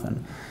for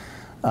nothing.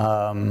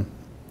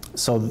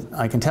 So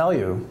I can tell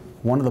you,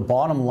 one of the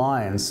bottom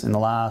lines in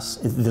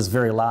this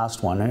very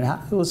last one, and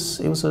it was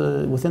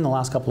within the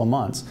last couple of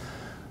months,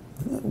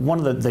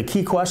 one of the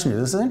key questions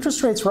is, as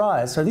interest rates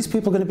rise, are these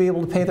people going to be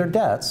able to pay their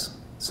debts?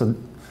 So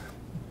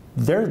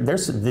they're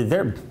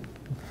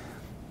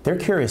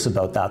curious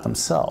about that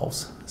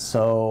themselves.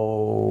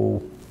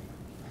 So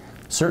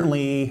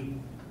certainly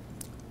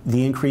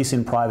the increase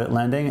in private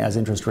lending as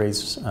interest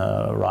rates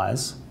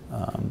rise,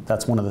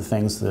 that's one of the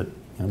things that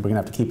we're going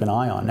to have to keep an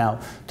eye on. Now,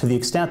 to the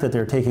extent that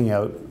they're taking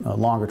out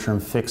longer-term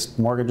fixed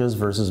mortgages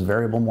versus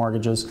variable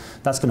mortgages,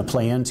 that's going to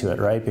play into it,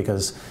 right?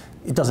 Because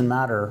it doesn't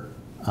matter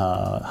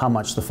how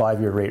much the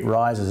 5-year rate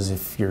rises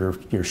if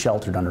you're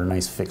sheltered under a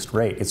nice fixed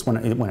rate. It's when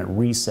it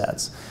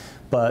resets.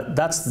 But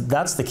that's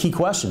the key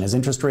question: is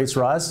interest rates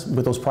rise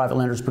with those private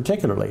lenders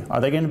particularly?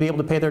 Are they going to be able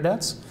to pay their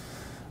debts?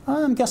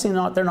 I'm guessing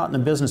not. They're not in the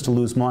business to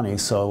lose money,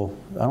 so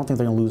I don't think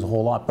they're going to lose a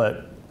whole lot.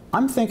 But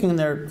I'm thinking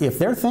if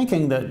they're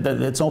thinking that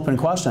it's open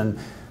question,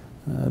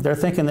 they're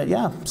thinking that,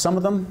 yeah, some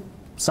of them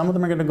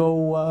are going to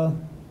go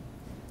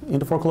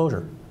into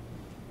foreclosure.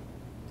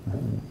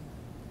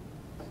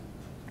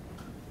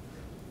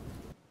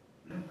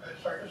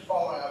 Sorry, just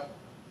following up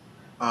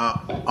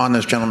on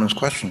this gentleman's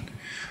question.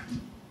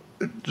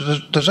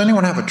 Does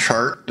anyone have a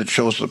chart that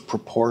shows the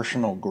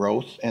proportional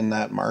growth in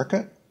that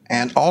market?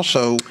 And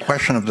also,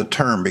 question of the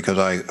term, because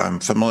I'm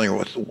familiar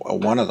with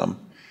one of them.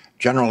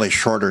 Generally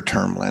shorter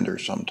term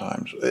lenders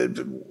sometimes.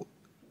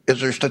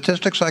 Is there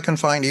statistics I can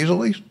find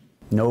easily?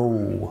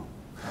 No.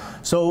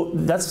 So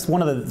that's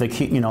one of the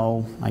key,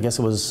 I guess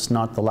it was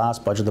not the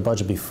last budget, the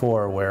budget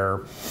before,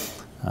 where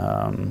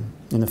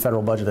in the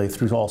federal budget they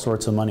threw all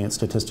sorts of money at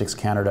Statistics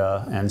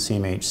Canada and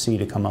CMHC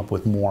to come up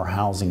with more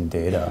housing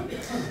data.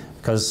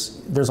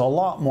 Because there's a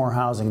lot more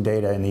housing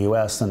data in the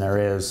US than there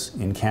is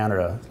in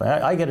Canada.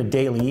 I get a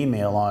daily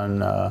email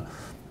on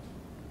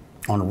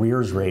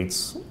arrears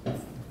rates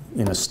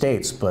in the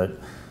States, but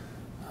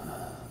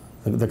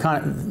the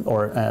kind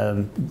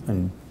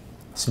and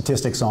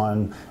statistics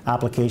on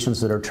applications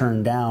that are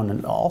turned down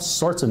and all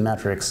sorts of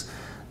metrics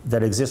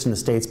that exist in the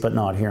States but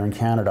not here in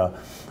Canada.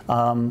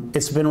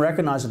 It's been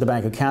recognized at the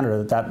Bank of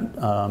Canada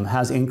that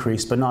has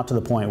increased, but not to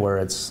the point where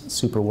it's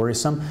super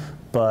worrisome.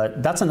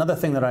 But that's another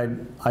thing that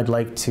I'd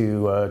like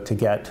to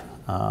get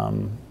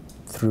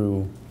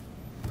through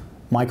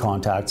my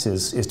contacts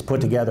is to put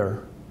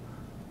together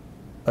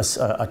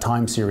a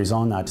time series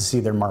on that to see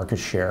their market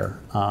share,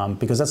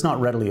 because that's not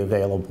readily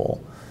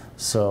available.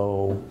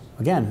 So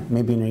again,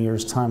 maybe in a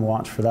year's time,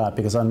 watch for that,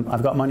 because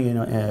I've got money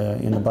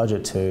in the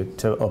budget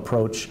to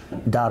approach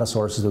data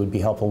sources that would be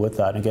helpful with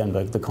that. And again,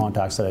 the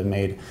contacts that I've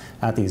made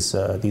at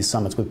these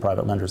summits with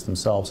private lenders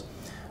themselves.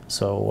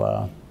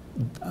 So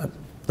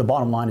the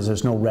bottom line is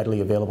there's no readily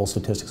available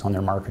statistics on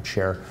their market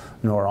share,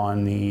 nor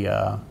on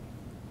the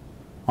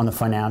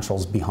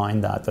financials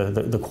behind that,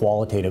 the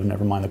qualitative,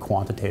 never mind the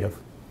quantitative.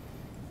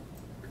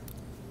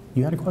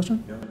 You had a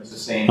question? No, it's the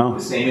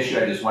same issue.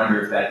 I just wonder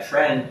if that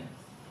trend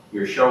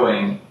you're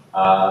showing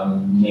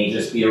may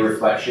just be a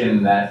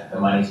reflection that the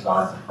money's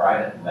gone to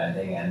private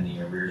lending and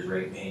the arrears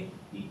rate may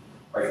be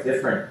quite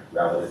different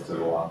relative to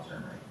the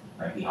long-term rate.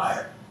 Might be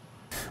higher.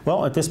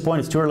 Well, at this point,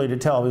 it's too early to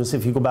tell, because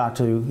if you go back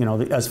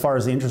to, as far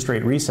as the interest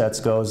rate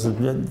resets goes,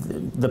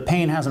 the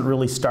pain hasn't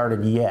really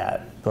started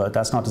yet. But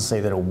that's not to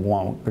say that it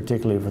won't,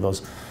 particularly for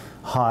those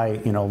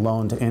high,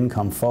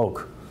 loan-to-income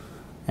folk.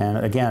 And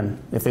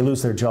again, if they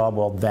lose their job,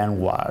 well, then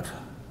what,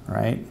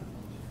 right?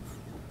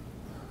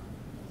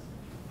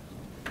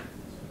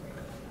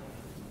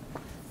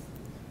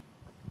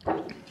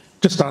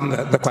 Just on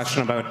the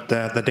question about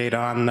the data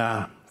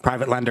on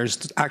private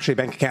lenders, actually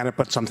Bank of Canada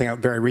put something out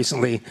very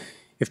recently.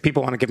 If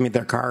people want to give me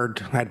their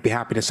card, I'd be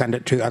happy to send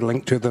it to a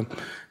link to them,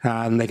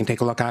 and they can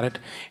take a look at it.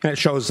 And it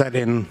shows that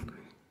in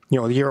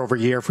year over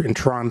year in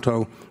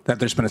Toronto, that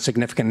there's been a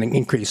significant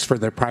increase for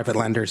their private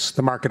lenders.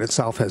 The market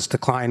itself has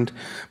declined,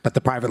 but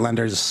the private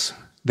lenders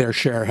their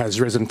share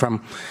has risen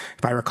from,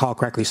 if I recall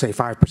correctly, say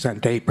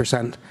 5% to 8%,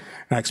 and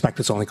I expect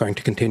it's only going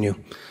to continue.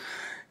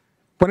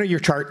 One of your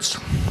charts,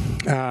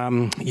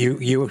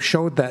 you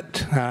showed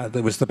that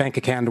there was the Bank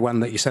of Canada one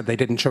that you said they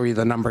didn't show you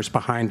the numbers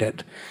behind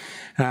it.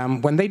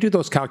 When they do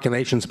those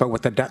calculations about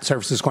what the debt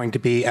service is going to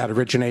be at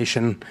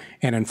origination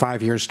and in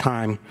 5 years'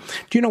 time,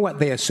 do you know what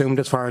they assumed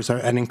as far as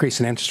an increase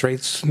in interest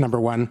rates, number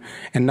one?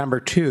 And number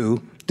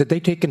two, did they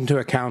take into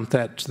account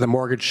that the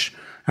mortgage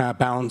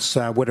balance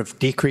would have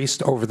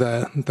decreased over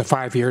the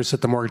 5 years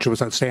that the mortgage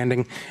was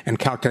outstanding and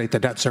calculate the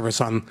debt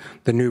service on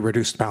the new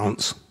reduced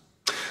balance?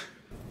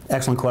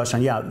 Excellent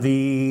question. Yeah,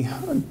 the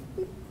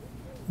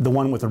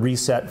one with the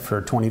reset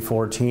for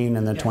 2014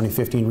 and then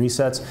 2015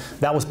 resets,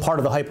 that was part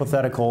of the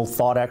hypothetical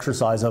thought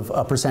exercise of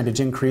a percentage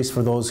increase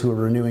for those who are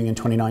renewing in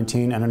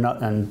 2019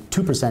 and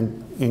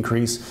 2%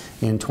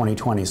 increase in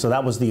 2020. So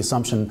that was the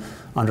assumption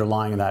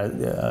underlying that.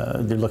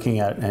 They're looking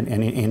at an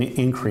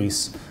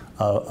increase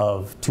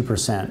of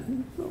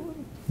 2%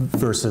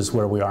 versus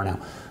where we are now.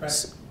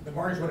 But the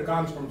mortgage would have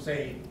gone from,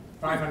 say,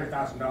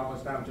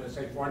 $500,000 down to,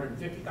 say,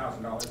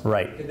 $450,000.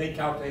 Right. Did they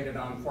calculate it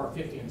on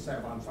 $450 instead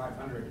of on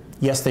 $500?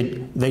 Yes,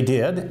 they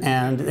did,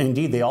 and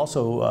indeed they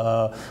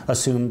also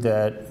assumed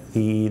that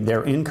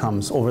their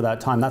incomes over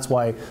that time. That's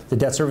why the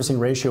debt servicing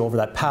ratio over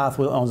that path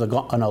was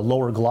on a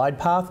lower glide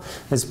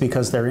path. Is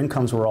because their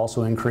incomes were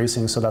also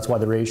increasing, so that's why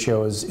the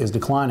ratio is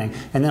declining.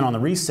 And then on the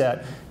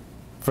reset,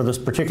 for this,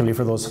 particularly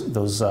for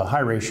those high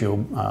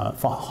ratio,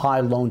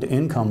 high loan to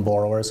income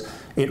borrowers,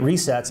 it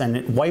resets and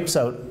it wipes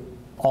out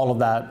all of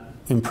that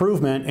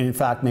improvement and in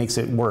fact makes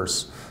it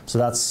worse. So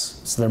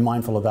they're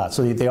mindful of that.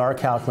 So they are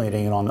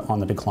calculating it on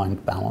the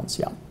declined balance.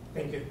 Yeah.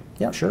 Thank you.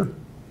 Yeah, sure.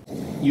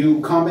 You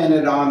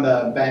commented on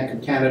the Bank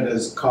of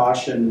Canada's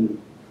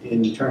caution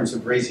in terms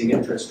of raising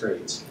interest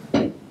rates.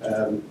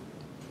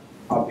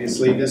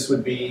 Obviously, this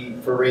would be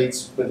for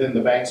rates within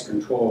the bank's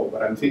control,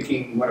 but I'm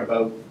thinking, what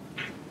about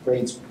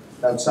rates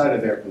outside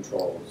of their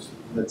controls?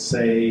 Let's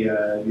say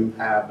you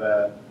have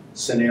a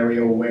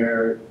scenario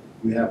where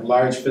we have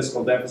large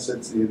fiscal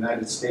deficits in the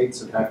United States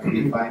that have to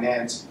be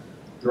financed,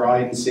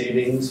 drawing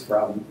savings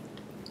from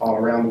all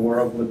around the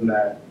world. Wouldn't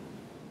that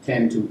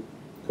tend to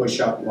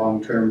push up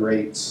long-term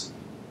rates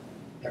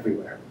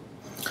everywhere?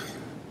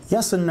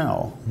 Yes and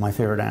no, my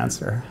favorite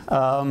answer.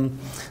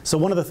 So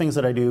one of the things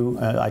that I do,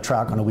 I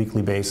track on a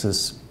weekly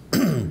basis,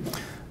 the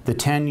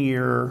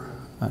 10-year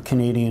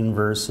Canadian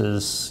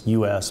versus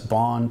U.S.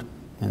 bond,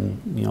 and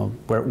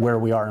where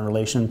we are in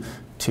relation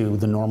to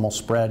the normal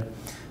spread.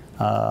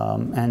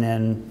 And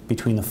then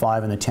between the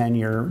 5 and the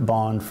 10-year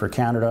bond for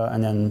Canada,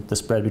 and then the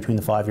spread between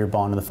the 5-year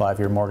bond and the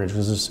 5-year mortgage.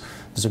 Because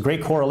there's a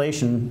great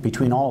correlation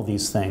between all of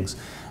these things.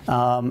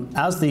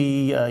 As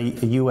the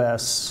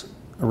U.S.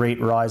 rate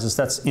rises,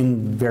 that's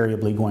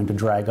invariably going to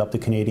drag up the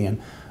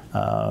Canadian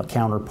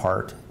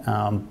counterpart.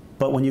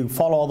 But when you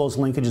follow all those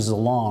linkages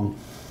along,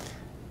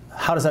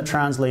 how does that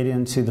translate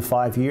into the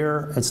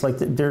 5-year? It's like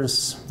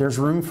there's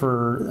room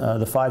for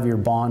the 5-year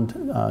bond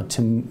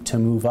to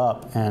move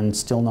up and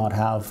still not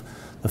have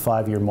the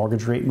 5-year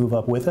mortgage rate move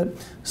up with it.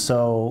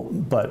 So,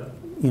 but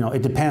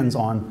it depends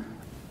on,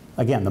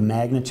 again, the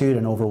magnitude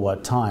and over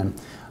what time.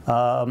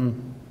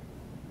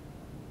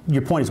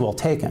 Your point is well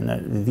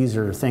taken. These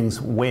are things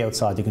way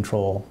outside the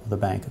control of the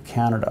Bank of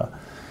Canada,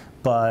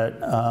 but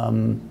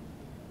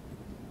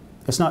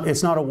it's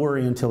not a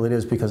worry until it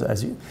is, because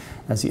as you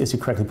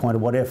correctly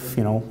pointed, what if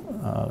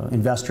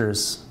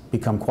investors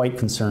become quite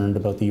concerned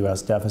about the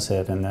U.S.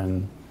 deficit and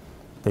then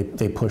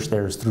they push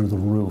theirs through the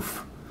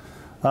roof?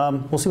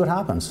 We'll see what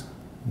happens.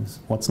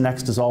 What's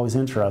next is always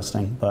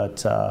interesting,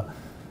 but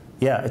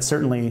yeah, it's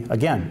certainly,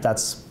 again,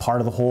 that's part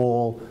of the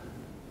whole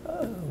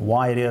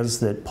why it is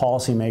that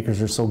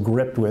policymakers are so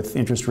gripped with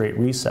interest rate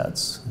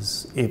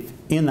resets. If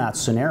in that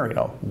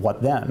scenario,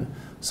 what then?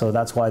 So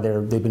that's why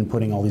they've been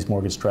putting all these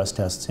mortgage stress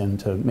tests in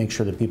to make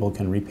sure that people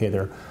can repay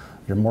their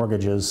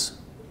mortgages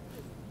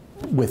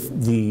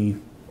with the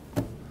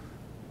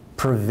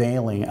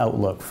prevailing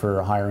outlook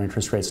for higher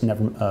interest rates.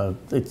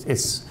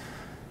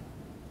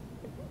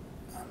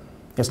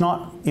 It's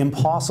not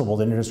impossible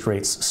that interest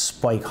rates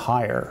spike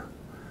higher,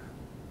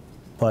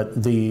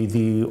 but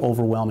the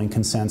overwhelming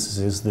consensus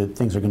is that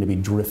things are going to be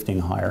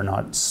drifting higher,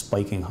 not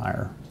spiking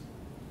higher.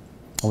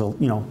 Well,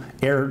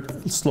 air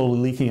slowly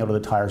leaking out of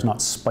the tires,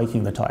 not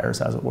spiking the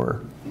tires, as it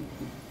were.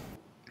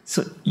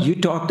 So you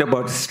talked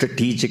about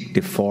strategic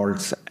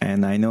defaults,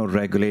 and I know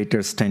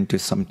regulators tend to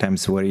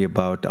sometimes worry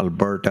about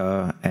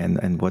Alberta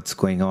and what's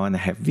going on.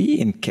 Have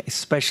we,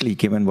 especially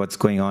given what's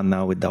going on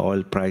now with the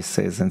oil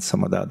prices and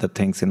some of the other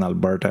things in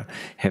Alberta,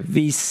 have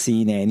we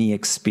seen any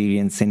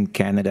experience in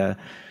Canada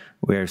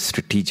where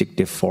strategic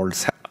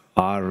defaults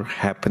are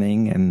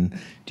happening? And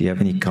do you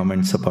have any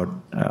comments about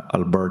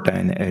Alberta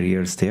and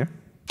arrears there?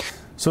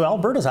 So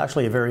Alberta is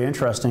actually a very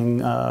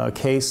interesting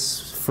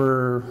case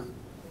for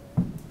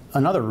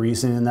another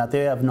reason, in that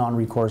they have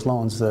non-recourse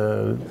loans.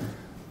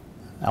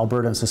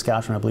 Alberta and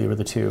Saskatchewan, I believe, are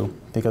the two,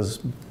 because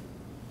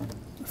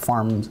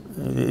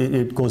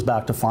it goes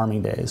back to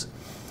farming days.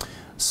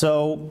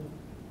 So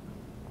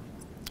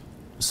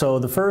So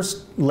the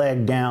first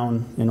leg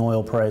down in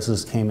oil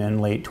prices came in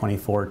late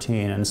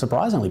 2014, and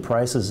surprisingly,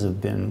 prices have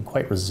been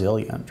quite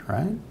resilient,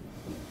 right?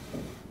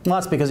 Well,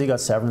 that's because you got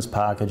severance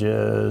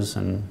packages,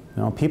 and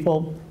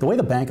people. The way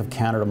the Bank of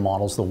Canada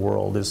models the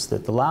world is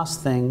that the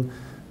last thing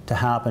to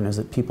happen is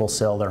that people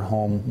sell their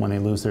home when they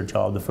lose their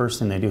job. The first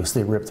thing they do is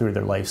they rip through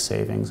their life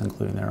savings,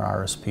 including their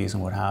RSPs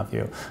and what have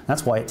you.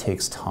 That's why it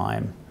takes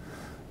time,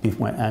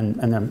 and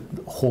then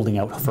holding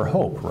out for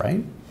hope,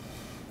 right?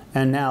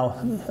 And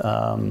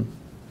now.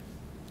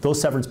 Those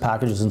severance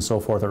packages and so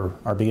forth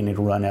are beginning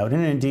to run out.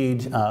 And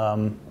indeed,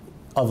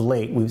 of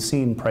late, we've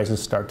seen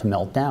prices start to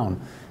melt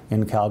down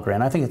in Calgary.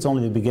 And I think it's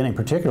only the beginning,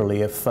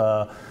 particularly if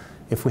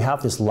we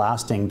have this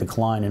lasting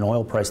decline in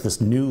oil price,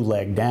 this new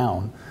leg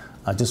down,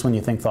 just when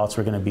you think thoughts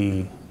were going to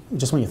be,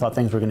 just when you thought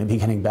things were going to be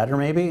getting better,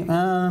 maybe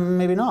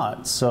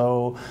not.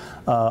 So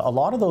a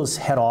lot of those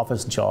head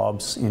office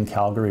jobs in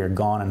Calgary are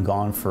gone and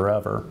gone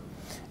forever.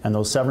 And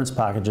those severance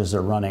packages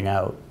are running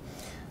out.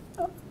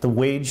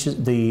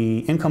 The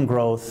income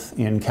growth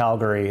in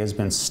Calgary has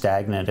been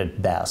stagnant at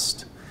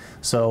best.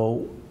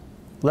 So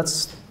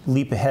let's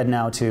leap ahead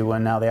now to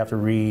when now they have to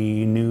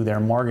renew their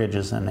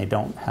mortgages and they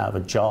don't have a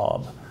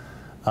job.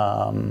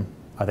 Are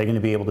they going to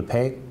be able to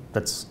pay?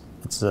 It's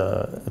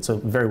a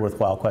very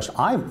worthwhile question.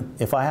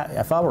 If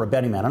I were a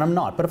betting man, and I'm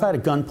not, but if I had a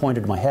gun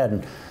pointed to my head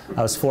and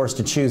I was forced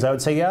to choose, I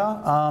would say,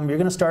 yeah, you're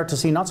going to start to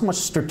see not so much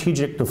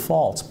strategic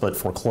defaults, but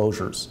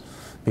foreclosures,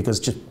 because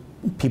just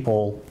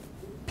people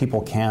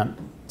can't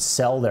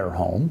sell their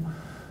home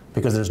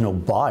because there's no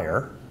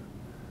buyer,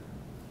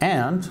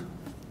 and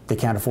they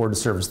can't afford to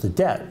service the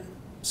debt.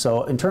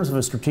 So in terms of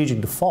a strategic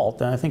default,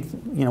 then I think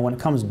when it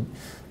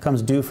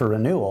comes due for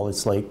renewal,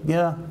 it's like,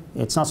 yeah,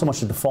 it's not so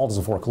much a default as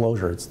a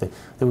foreclosure. It's they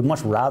would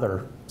much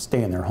rather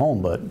stay in their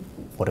home, but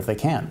what if they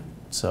can't?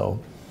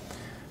 So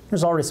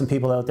there's already some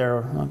people out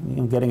there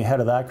getting ahead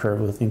of that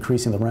curve with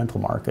increasing the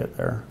rental market.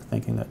 They're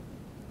thinking that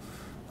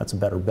that's a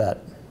better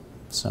bet.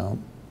 So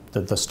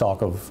the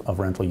stock of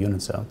rental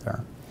units out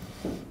there.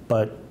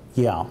 But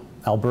yeah,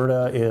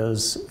 Alberta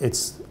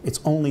it's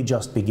only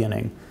just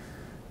beginning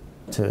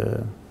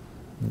to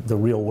the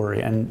real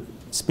worry. And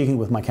speaking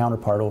with my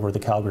counterpart over at the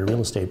Calgary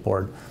Real Estate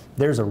Board,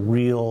 there's a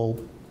real,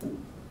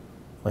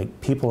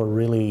 people are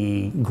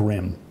really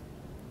grim.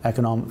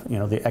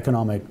 The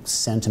economic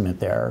sentiment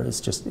there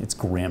is it's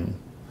grim.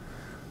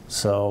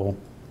 So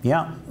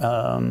yeah,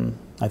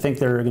 I think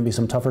there are going to be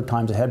some tougher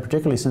times ahead,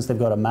 particularly since they've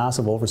got a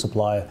massive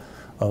oversupply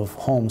of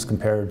homes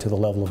compared to the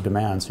level of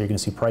demand. So you're going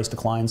to see price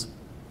declines.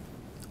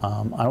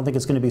 I don't think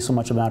it's going to be so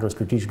much a matter of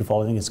strategic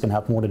default. I think it's going to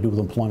have more to do with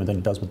employment than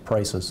it does with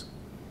prices.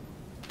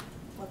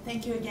 Well,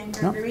 thank you again,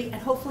 Gregory.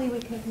 And hopefully we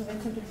can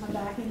convince him to come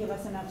back and give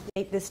us an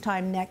update this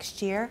time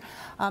next year.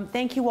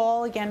 Thank you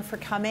all again for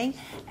coming.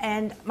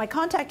 And my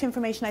contact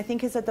information, I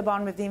think, is at the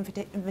bottom of the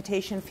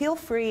invitation. Feel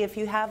free, if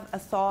you have a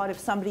thought, if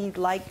somebody you'd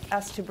like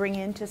us to bring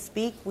in to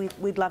speak,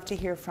 we'd love to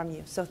hear from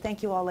you. So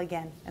thank you all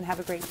again, and have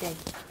a great day.